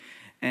want to do.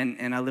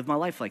 And I live my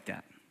life like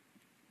that.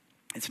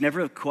 It's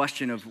never a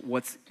question of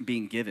what's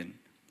being given.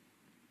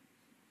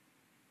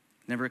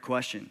 Never a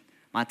question.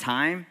 My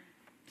time,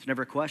 it's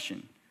never a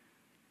question.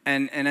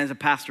 And as a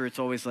pastor, it's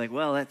always like,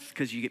 well, that's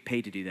because you get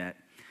paid to do that.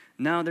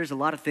 No, there's a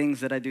lot of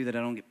things that I do that I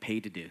don't get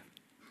paid to do.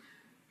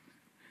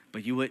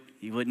 But you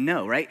wouldn't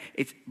know, right?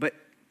 But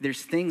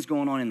there's things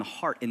going on in the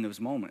heart in those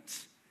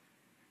moments.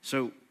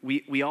 So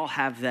we all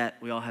have that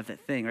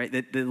thing,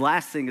 right? The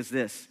last thing is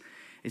this,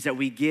 is that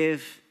we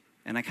give,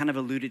 and I kind of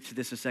alluded to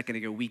this a second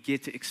ago, we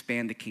get to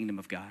expand the kingdom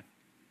of God.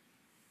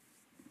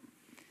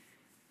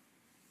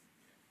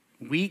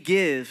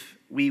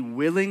 We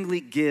willingly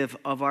give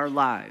of our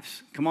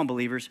lives. Come on,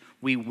 believers.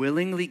 We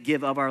willingly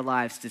give of our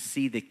lives to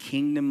see the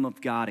kingdom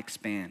of God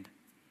expand.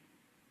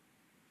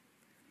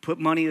 Put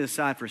money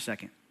aside for a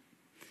second.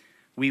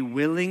 We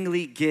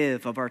willingly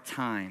give of our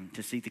time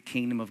to see the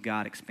kingdom of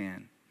God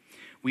expand.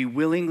 We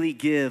willingly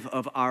give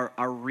of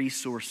our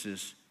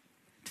resources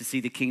to see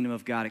the kingdom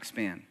of God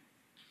expand.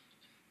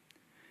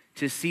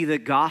 To see the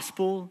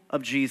gospel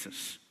of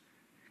Jesus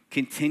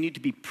continue to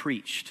be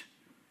preached.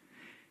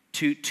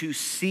 To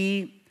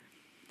see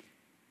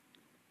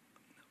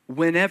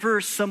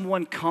whenever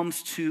someone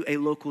comes to a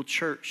local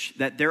church,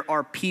 that there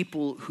are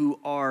people who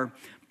are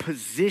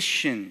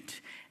positioned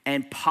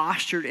and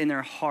postured in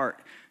their heart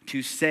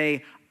to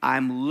say,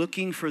 I'm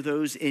looking for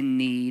those in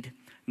need,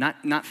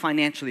 not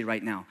financially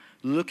right now,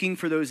 looking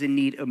for those in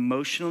need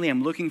emotionally.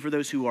 I'm looking for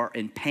those who are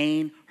in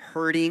pain,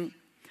 hurting.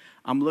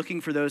 I'm looking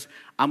for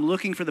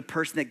the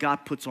person that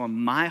God puts on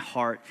my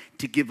heart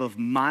to give of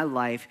my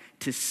life,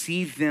 to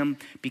see them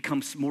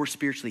become more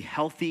spiritually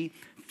healthy,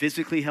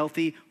 physically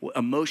healthy,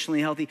 emotionally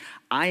healthy.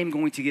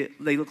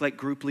 They look like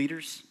group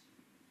leaders.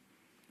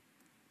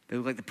 They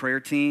look like the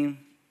prayer team,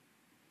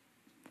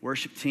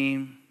 worship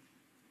team.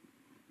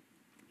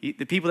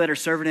 The people that are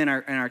serving in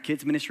our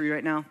kids' ministry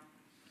right now,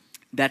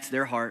 that's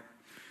their heart.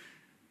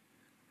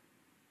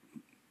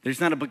 There's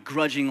not a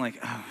begrudging like,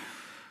 oh,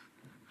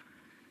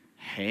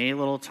 hey,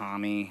 little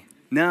Tommy.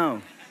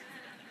 No.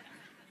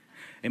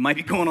 It might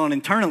be going on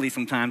internally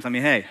sometimes. I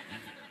mean, hey,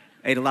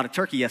 I ate a lot of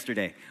turkey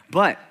yesterday.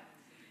 But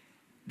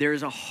there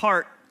is a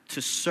heart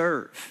to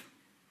serve.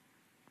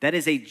 That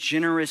is a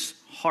generous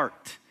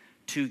heart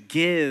to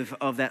give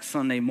of that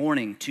Sunday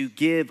morning, to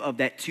give of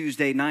that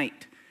Tuesday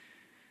night.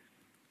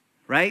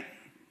 Right?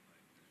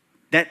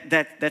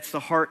 That's the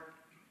heart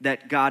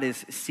that God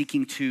is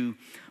seeking to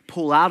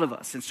pull out of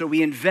us. And so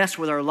we invest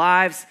with our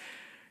lives,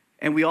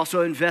 and we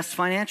also invest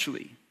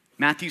financially.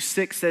 Matthew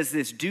 6 says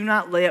this, do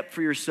not lay up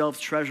for yourselves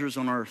treasures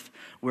on earth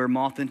where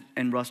moth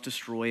and rust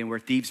destroy and where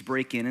thieves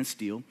break in and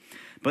steal,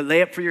 but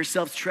lay up for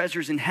yourselves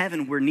treasures in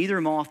heaven where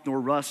neither moth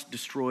nor rust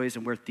destroys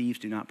and where thieves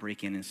do not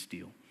break in and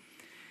steal.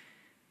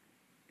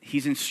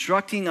 He's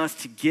instructing us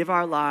to give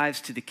our lives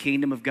to the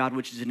kingdom of God,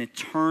 which is an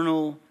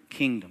eternal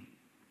kingdom.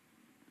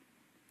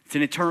 It's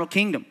an eternal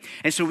kingdom.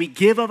 And so we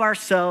give of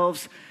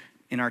ourselves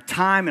in our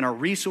time, in our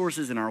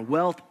resources, in our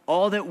wealth,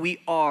 all that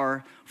we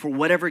are for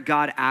whatever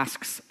God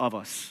asks of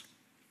us.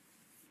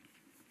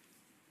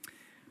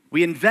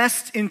 We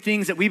invest in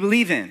things that we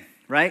believe in,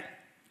 right?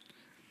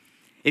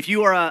 If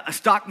you are a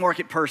stock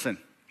market person,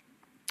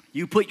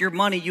 you put your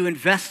money, you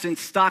invest in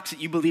stocks that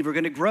you believe are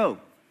going to grow.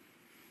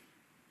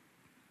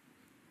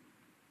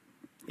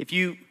 If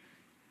you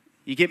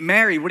get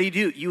married, what do?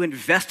 You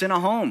invest in a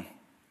home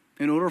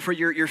in order for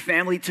your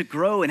family to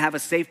grow and have a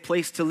safe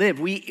place to live.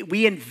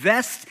 We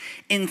invest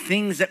in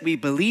things that we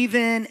believe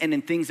in and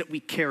in things that we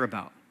care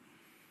about.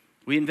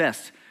 We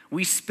invest.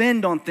 We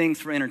spend on things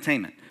for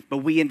entertainment, but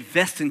we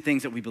invest in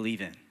things that we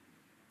believe in.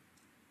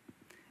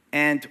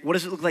 And what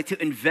does it look like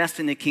to invest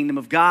in the kingdom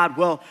of God?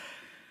 Well,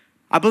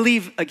 I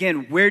believe,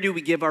 again, where do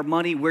we give our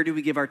money? Where do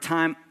we give our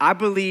time? I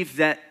believe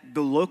that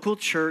the local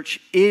church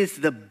is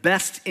the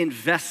best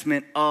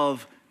investment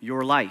of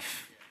your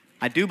life.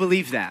 I do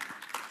believe that.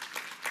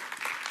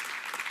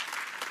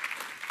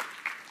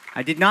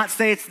 I did not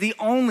say it's the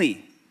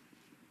only,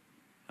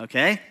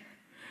 okay?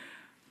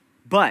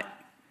 But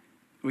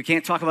we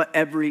can't talk about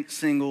every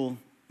single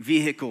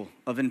vehicle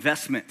of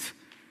investment.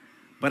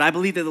 But I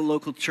believe that the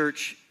local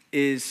church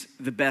is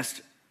the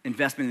best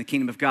investment in the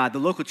kingdom of God. The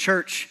local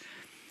church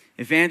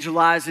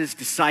evangelizes,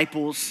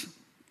 disciples,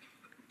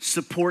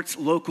 supports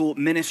local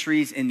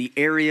ministries in the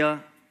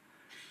area.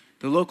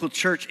 The local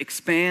church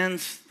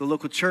expands. The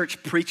local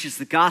church preaches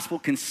the gospel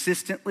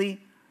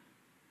consistently.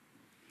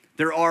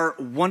 There are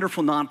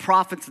wonderful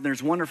nonprofits, and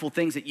there's wonderful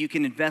things that you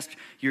can invest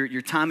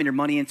your time and your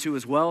money into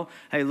as well.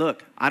 Hey,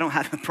 look, I don't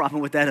have a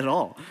problem with that at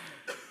all.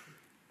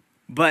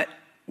 But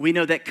we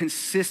know that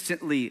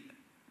consistently,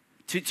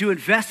 to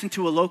invest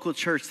into a local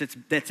church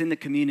that's in the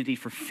community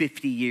for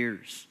 50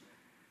 years,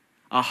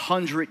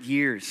 100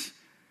 years,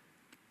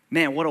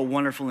 man, what a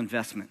wonderful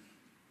investment.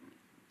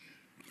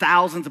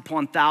 Thousands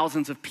upon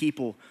thousands of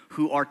people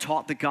who are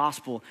taught the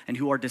gospel and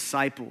who are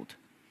discipled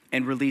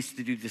and released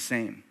to do the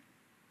same.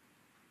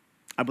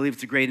 I believe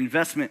it's a great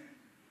investment.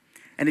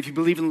 And if you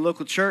believe in the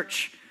local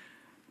church,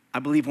 I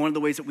believe one of the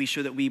ways that we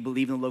show that we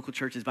believe in the local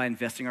church is by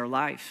investing our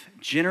life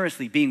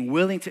generously, being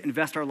willing to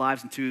invest our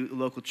lives into the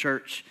local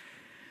church.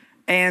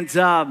 And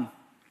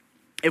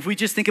if we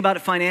just think about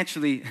it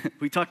financially,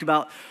 we talked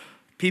about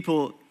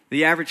people,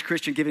 the average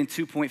Christian giving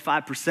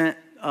 2.5%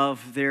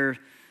 of their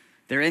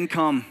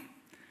income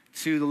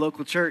to the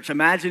local church.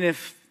 Imagine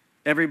if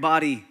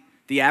everybody,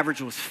 the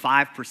average was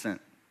 5%.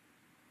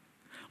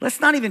 Let's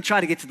not even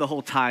try to get to the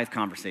whole tithe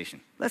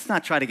conversation. Let's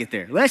not try to get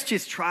there. Let's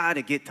just try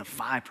to get to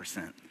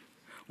 5%.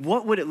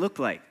 What would it look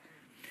like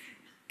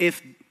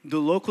if the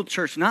local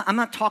church, I'm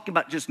not talking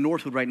about just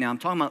Northwood right now, I'm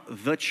talking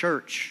about the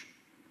church,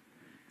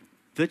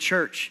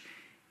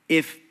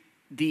 if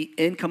the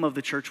income of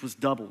the church was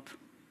doubled?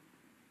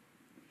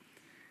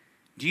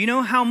 Do you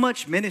know how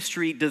much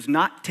ministry does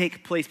not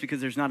take place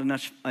because there's not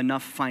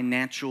enough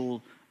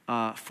financial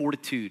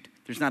fortitude?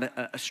 There's not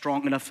a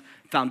strong enough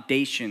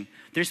foundation.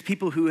 There's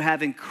people who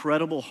have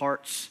incredible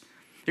hearts.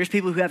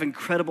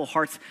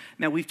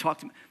 Now, we've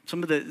talked to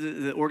some of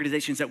the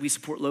organizations that we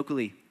support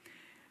locally.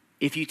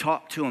 If you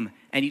talk to them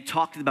and you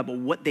talk to them about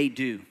what they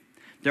do,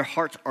 their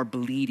hearts are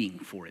bleeding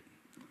for it.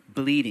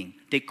 Bleeding.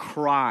 They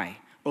cry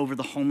over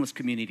the homeless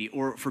community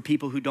or for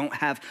people who don't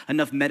have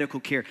enough medical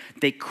care.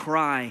 They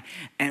cry,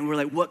 and we're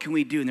like, what can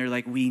we do? And they're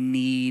like, we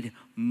need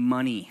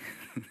money.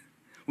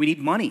 We need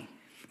money.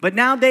 But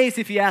nowadays,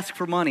 if you ask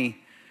for money,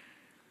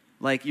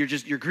 like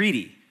you're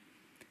greedy.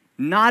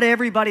 Not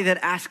everybody that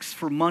asks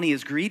for money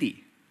is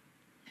greedy.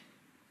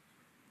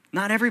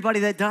 Not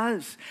everybody that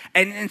does.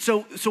 And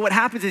so what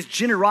happens is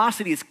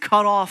generosity is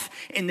cut off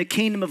in the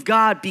kingdom of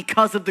God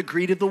because of the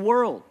greed of the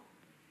world.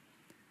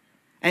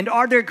 And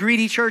are there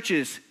greedy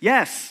churches?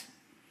 Yes.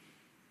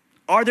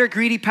 Are there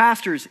greedy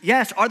pastors?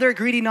 Yes. Are there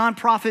greedy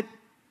nonprofit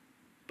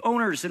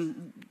owners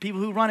and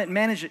people who run it and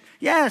manage it?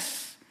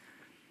 Yes.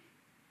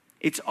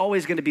 It's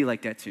always going to be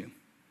like that too.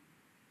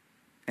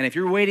 And if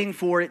you're waiting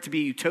for it to be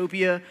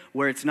utopia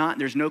where it's not,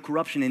 there's no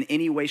corruption in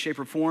any way, shape,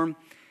 or form,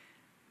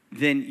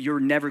 then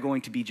you're never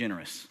going to be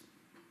generous.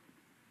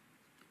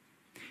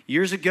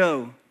 Years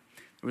ago,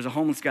 there was a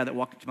homeless guy that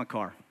walked up to my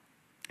car,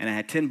 and I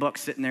had $10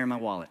 sitting there in my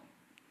wallet.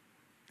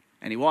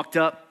 And he walked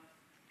up,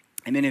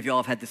 and many of y'all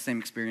have had the same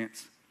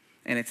experience.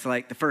 And it's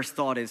like the first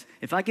thought is,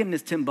 if I give him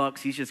this $10,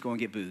 he's just going to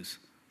get booze.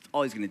 That's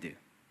all he's going to do.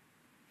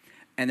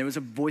 And there was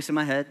a voice in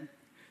my head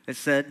that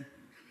said,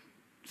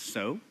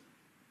 so?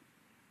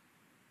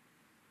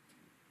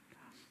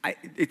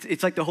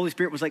 It's like the Holy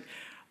Spirit was like,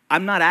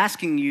 I'm not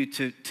asking you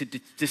to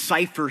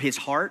decipher his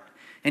heart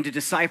and to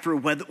decipher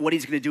what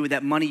he's going to do with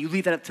that money. You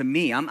leave that up to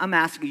me. I'm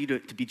asking you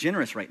to be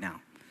generous right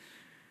now.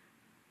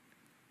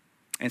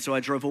 And so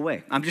I drove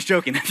away. I'm just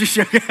joking. I'm just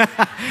joking.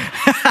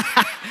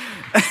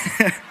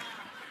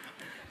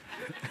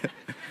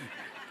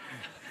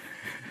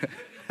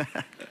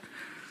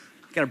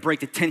 Got to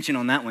break the tension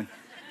on that one.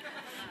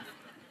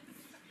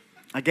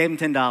 I gave him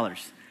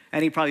 $10,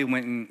 and he probably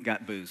went and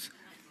got booze.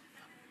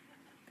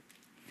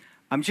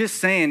 I'm just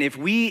saying, if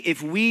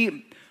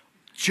we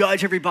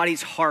judge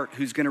everybody's heart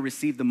who's going to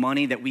receive the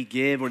money that we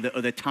give or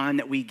the time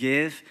that we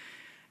give,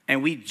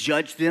 and we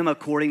judge them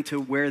according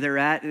to where they're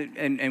at,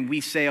 and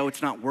we say, oh,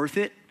 it's not worth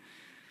it,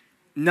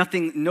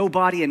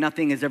 nobody and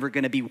nothing is ever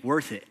going to be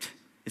worth it.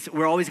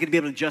 We're always going to be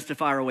able to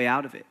justify our way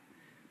out of it.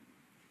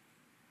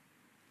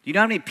 Do you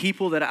know how many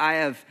people that I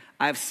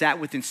have sat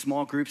with in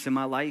small groups in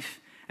my life,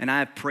 and I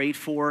have prayed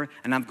for,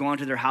 and I've gone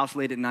to their house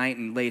late at night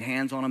and laid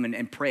hands on them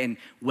and prayed and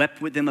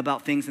wept with them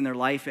about things in their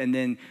life, and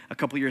then a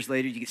couple years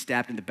later, you get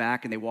stabbed in the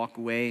back, and they walk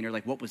away, and you're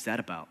like, what was that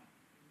about?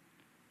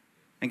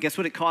 And guess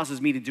what it causes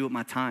me to do with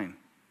my time?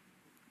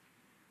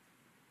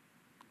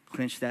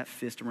 Clench that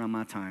fist around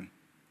my time.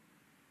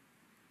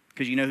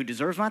 Because you know who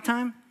deserves my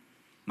time?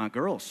 My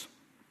girls.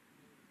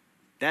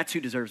 That's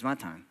who deserves my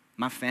time.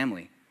 My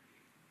family.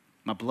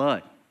 My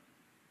blood.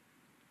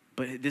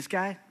 But this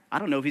guy, I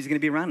don't know if he's going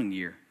to be around in a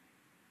year.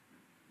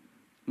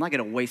 I'm not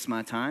going to waste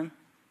my time.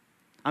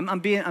 I'm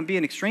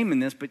being extreme in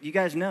this, but you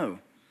guys know.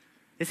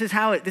 This is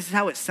how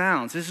it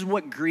sounds. This is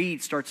what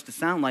greed starts to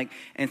sound like,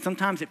 and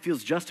sometimes it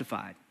feels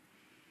justified.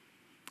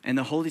 And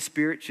the Holy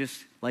Spirit,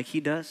 just like he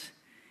does,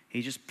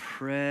 he just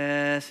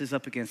presses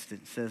up against it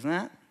and says,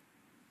 nah,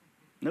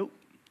 nope.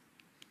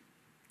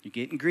 You're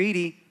getting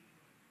greedy.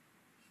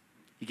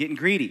 You're getting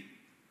greedy.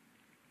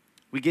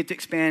 We get to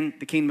expand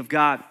the kingdom of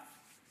God.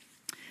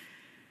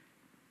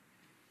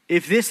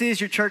 If this is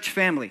your church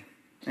family,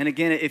 and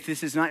again, if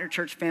this is not your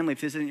church family,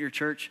 if this isn't your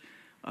church,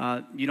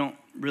 you don't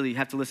really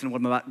have to listen to what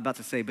I'm about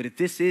to say. But if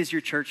this is your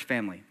church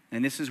family,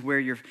 and this is where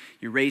you're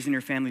raising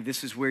your family,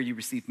 this is where you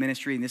receive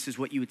ministry, and this is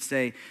what you would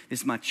say, this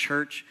is my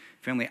church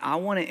family, I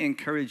want to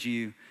encourage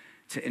you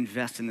to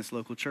invest in this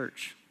local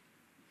church.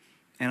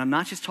 And I'm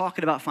not just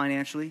talking about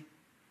financially.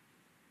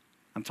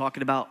 I'm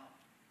talking about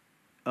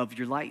of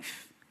your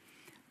life.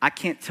 I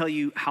can't tell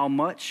you how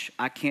much.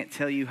 I can't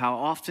tell you how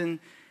often.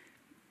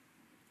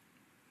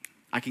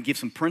 I can give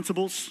some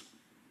principles,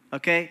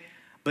 okay?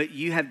 But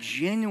you've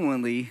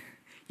genuinely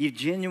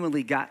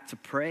got to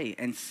pray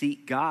and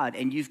seek God,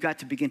 and you've got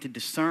to begin to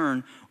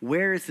discern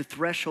where is the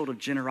threshold of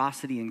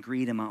generosity and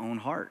greed in my own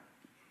heart.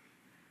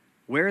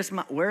 Where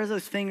are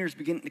those fingers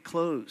beginning to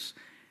close,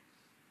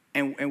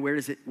 and where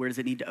does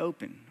it need to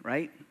open,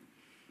 right?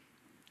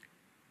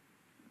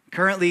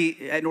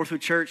 Currently at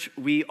Northwood Church,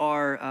 we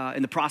are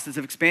in the process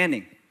of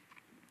expanding.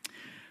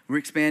 We're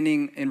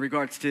expanding in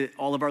regards to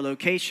all of our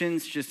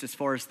locations, just as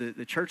far as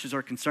the churches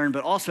are concerned,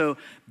 but also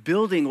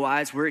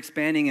building-wise, we're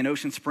expanding in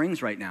Ocean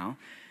Springs right now,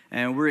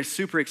 and we're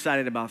super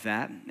excited about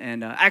that.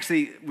 And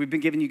actually, we've been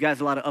giving you guys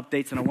a lot of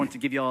updates, and I wanted to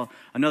give y'all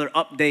another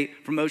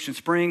update from Ocean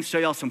Springs, show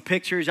y'all some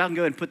pictures. Y'all can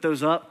go ahead and put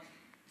those up.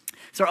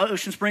 So our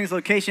Ocean Springs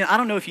location, I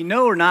don't know if you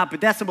know or not,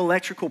 but that's some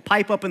electrical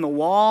pipe up in the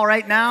wall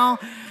right now.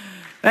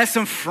 That's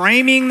some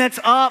framing that's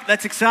up.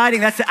 That's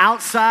exciting. That's the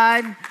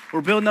outside.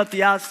 We're building up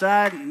the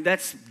outside.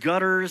 That's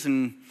gutters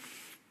and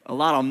a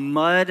lot of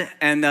mud.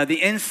 And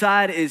the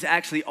inside is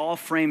actually all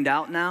framed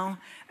out now.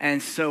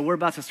 And so we're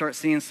about to start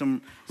seeing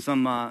some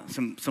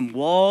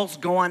walls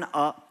going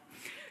up.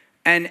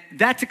 And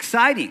that's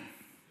exciting.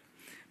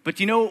 But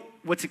you know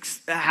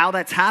how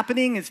that's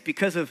happening? It's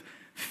because of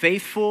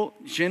faithful,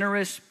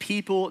 generous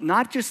people,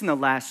 not just in the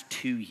last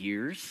 2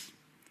 years,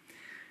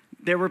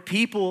 There were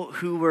people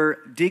who were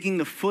digging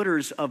the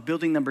footers of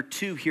building number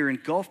 2 here in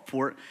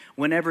Gulfport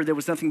whenever there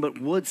was nothing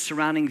but woods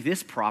surrounding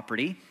this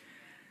property.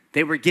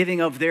 They were giving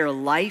of their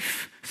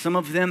life. Some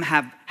of them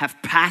have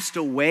passed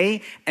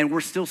away, and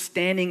we're still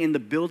standing in the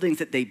buildings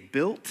that they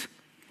built,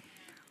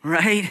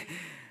 right?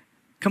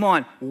 Come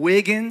on,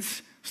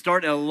 Wiggins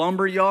started a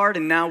lumber yard,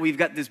 and now we've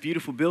got this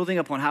beautiful building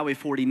up on Highway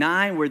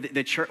 49 where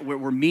the church, where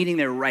we're meeting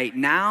there right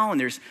now, and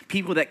there's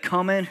people that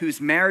come in whose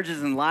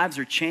marriages and lives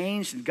are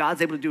changed, and God's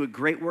able to do a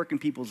great work in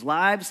people's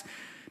lives.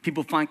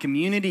 People find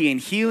community and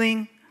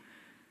healing.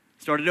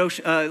 Started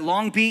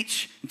Long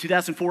Beach in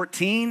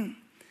 2014.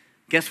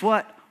 Guess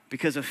what?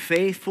 Because of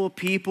faithful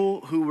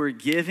people who were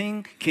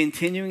giving,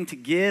 continuing to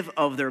give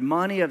of their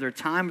money, of their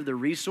time, of their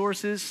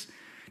resources,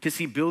 to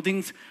see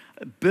buildings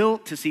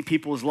built, to see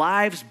people's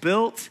lives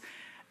built.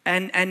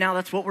 And now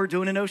that's what we're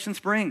doing in Ocean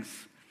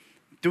Springs,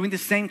 doing the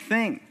same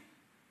thing.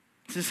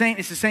 It's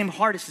the same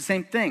heart, it's the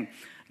same thing.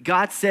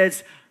 God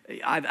says,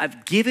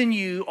 I've given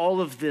you all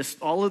of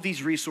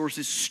these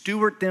resources,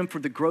 steward them for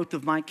the growth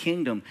of my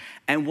kingdom.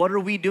 And what are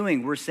we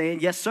doing? We're saying,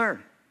 yes, sir.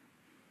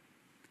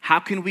 How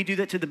can we do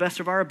that to the best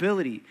of our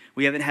ability?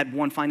 We haven't had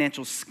one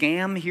financial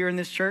scam here in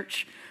this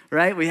church,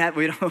 right? We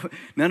don't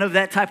none of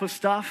that type of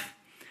stuff.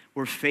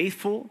 We're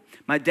faithful.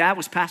 My dad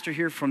was pastor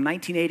here from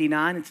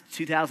 1989 into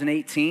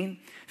 2018,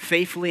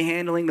 faithfully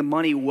handling the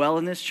money well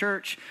in this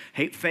church,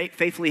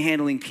 faithfully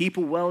handling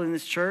people well in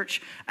this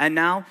church, and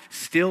now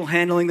still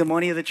handling the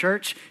money of the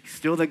church.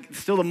 Still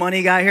the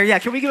money guy here. Yeah,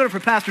 can we give it up for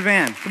Pastor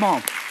Van? Come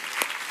on.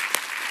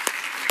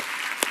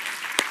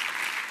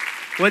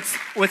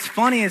 What's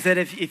funny is that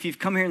if you've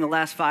come here in the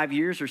last 5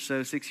 years or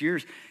so, 6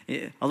 years,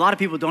 a lot of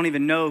people don't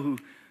even know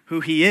who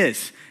he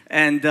is.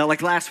 And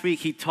like last week,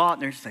 he taught,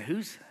 and they're just like,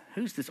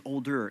 who's this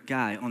older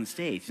guy on the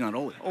stage? He's not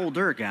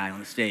older guy on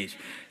the stage.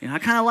 You know, I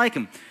kind of like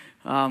him.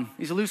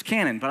 He's a loose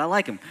cannon, but I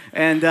like him.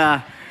 And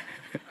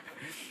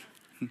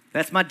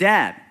that's my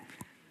dad.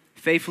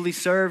 Faithfully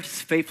served,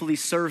 faithfully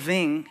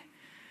serving.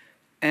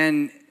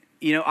 And,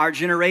 you know, our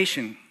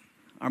generation,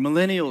 our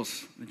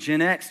millennials,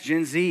 Gen X,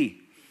 Gen Z,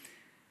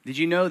 did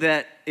you know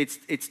that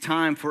it's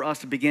time for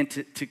us to begin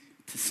to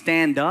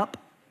stand up?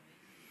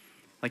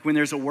 Like when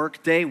there's a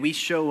work day, we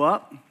show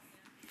up.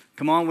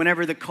 Come on,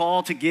 whenever the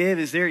call to give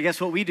is there, guess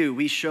what we do?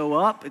 We show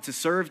up. It's a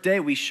serve day.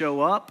 We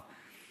show up.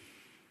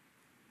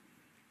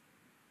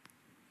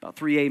 About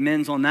 3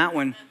 amens on that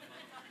one.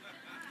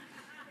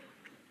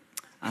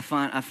 I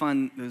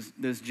find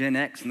those Gen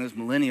X and those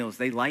millennials,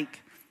 they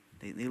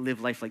live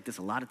life like this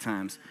a lot of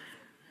times.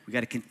 We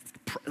got to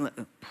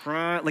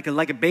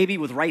like a baby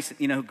with rice,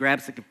 you know, who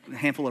grabs like a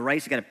handful of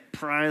rice. You got to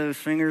pry those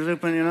fingers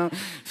open, you know,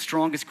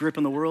 strongest grip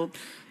in the world.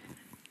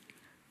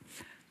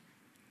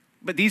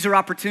 But these are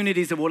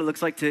opportunities of what it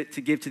looks like to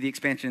give to the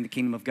expansion of the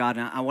kingdom of God.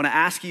 And I want to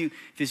ask you,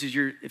 if this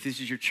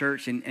is your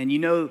church, and you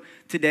know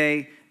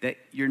today that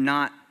you're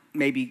not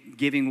maybe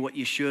giving what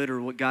you should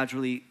or what God's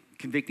really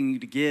convicting you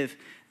to give,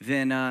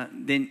 then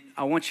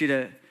I want you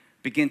to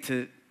begin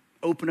to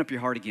open up your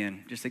heart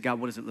again. Just say, God,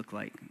 what does it look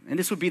like? And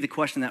this would be the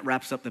question that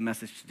wraps up the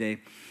message today.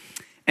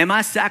 Am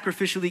I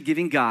sacrificially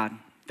giving God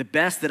the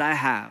best that I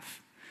have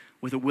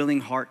with a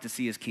willing heart to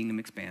see his kingdom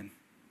expand?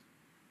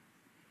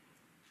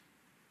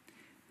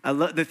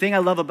 The thing I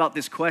love about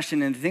this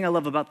question and the thing I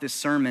love about this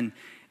sermon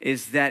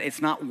is that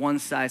it's not one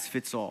size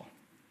fits all.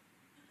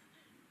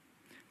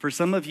 For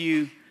some of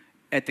you,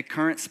 at the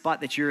current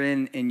spot that you're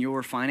in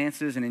your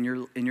finances and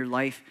in your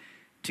life,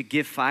 to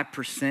give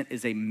 5%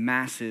 is a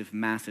massive,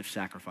 massive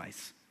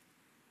sacrifice.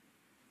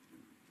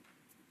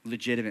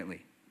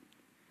 Legitimately.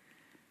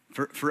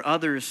 For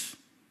others,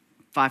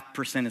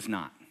 5% is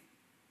not.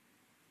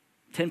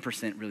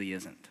 10% really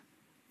isn't.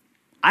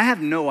 I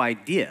have no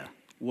idea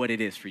what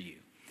it is for you.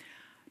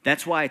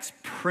 That's why it's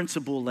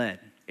principle-led.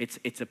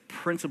 It's a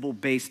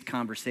principle-based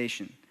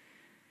conversation.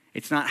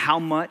 It's not how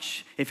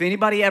much. If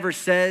anybody ever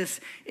says,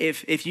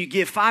 if you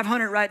give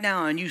 500 right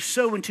now and you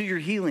sow into your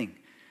healing,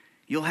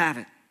 you'll have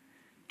it.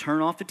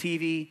 Turn off the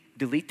TV,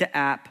 delete the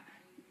app,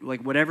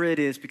 like whatever it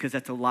is, because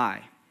that's a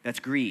lie. That's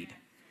greed.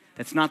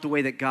 That's not the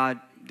way that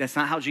God, that's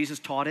not how Jesus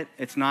taught it.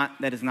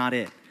 That is not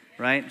it,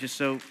 right? Just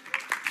so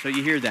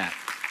you hear that.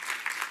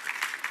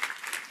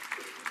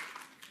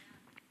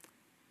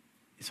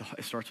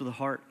 It starts with the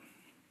heart.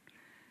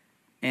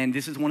 And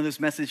this is one of those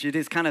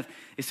messages,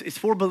 it's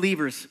for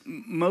believers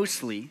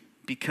mostly,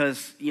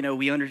 because, you know,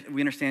 we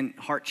understand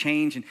heart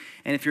change, and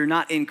if you're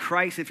not in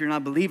Christ, if you're not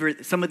a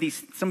believer, some of these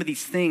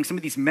things, some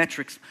of these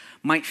metrics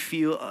might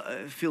feel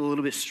a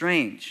little bit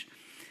strange.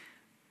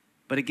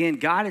 But again,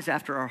 God is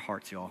after our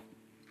hearts, y'all.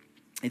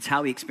 It's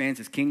how he expands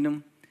his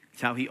kingdom.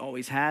 It's how he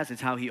always has.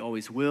 It's how he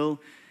always will.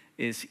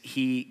 Is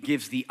he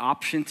gives the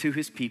option to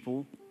his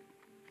people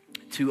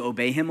to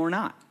obey him or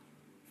not.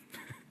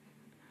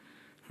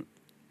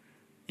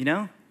 You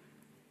know?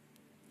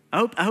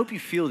 I hope you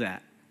feel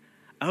that.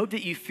 I hope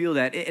that you feel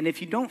that. And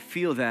if you don't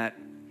feel that,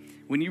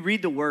 when you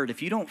read the word,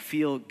 if you don't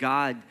feel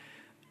God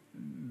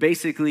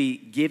basically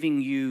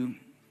giving you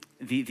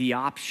the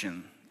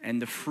option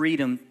and the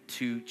freedom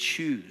to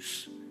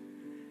choose,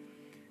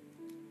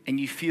 and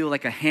you feel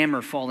like a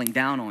hammer falling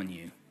down on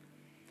you,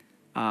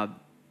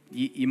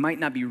 you might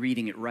not be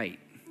reading it right.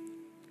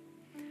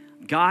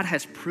 God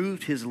has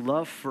proved his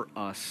love for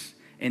us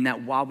in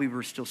that while we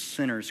were still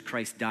sinners,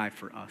 Christ died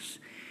for us.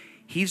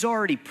 He's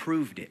already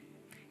proved it.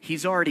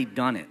 He's already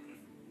done it.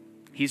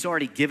 He's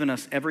already given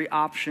us every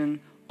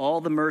option,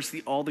 all the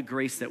mercy, all the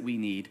grace that we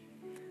need.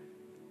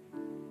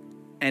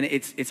 And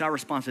it's our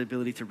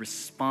responsibility to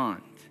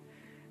respond.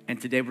 And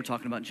today we're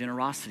talking about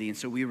generosity. And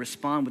so we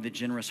respond with a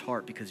generous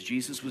heart because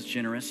Jesus was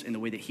generous in the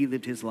way that he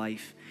lived his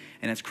life.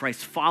 And as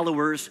Christ's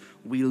followers,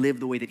 we live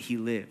the way that he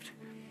lived.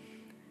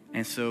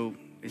 And so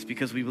it's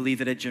because we believe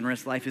that a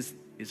generous life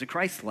is a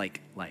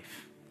Christ-like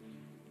life.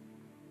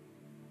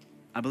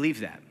 I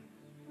believe that.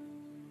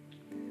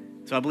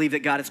 So I believe that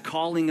God is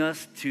calling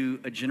us to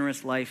a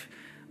generous life,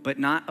 but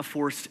not a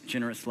forced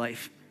generous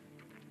life,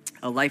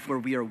 a life where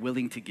we are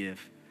willing to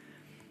give.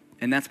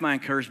 And that's my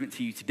encouragement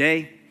to you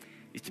today,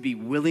 is to be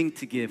willing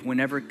to give.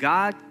 Whenever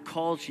God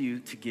calls you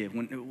to give,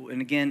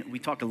 and again, we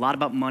talked a lot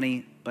about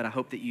money, but I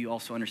hope that you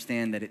also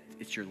understand that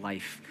it's your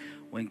life.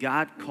 When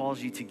God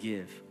calls you to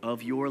give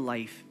of your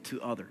life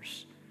to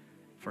others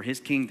for his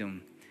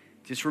kingdom,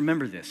 just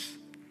remember this.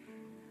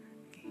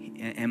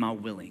 Am I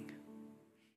willing?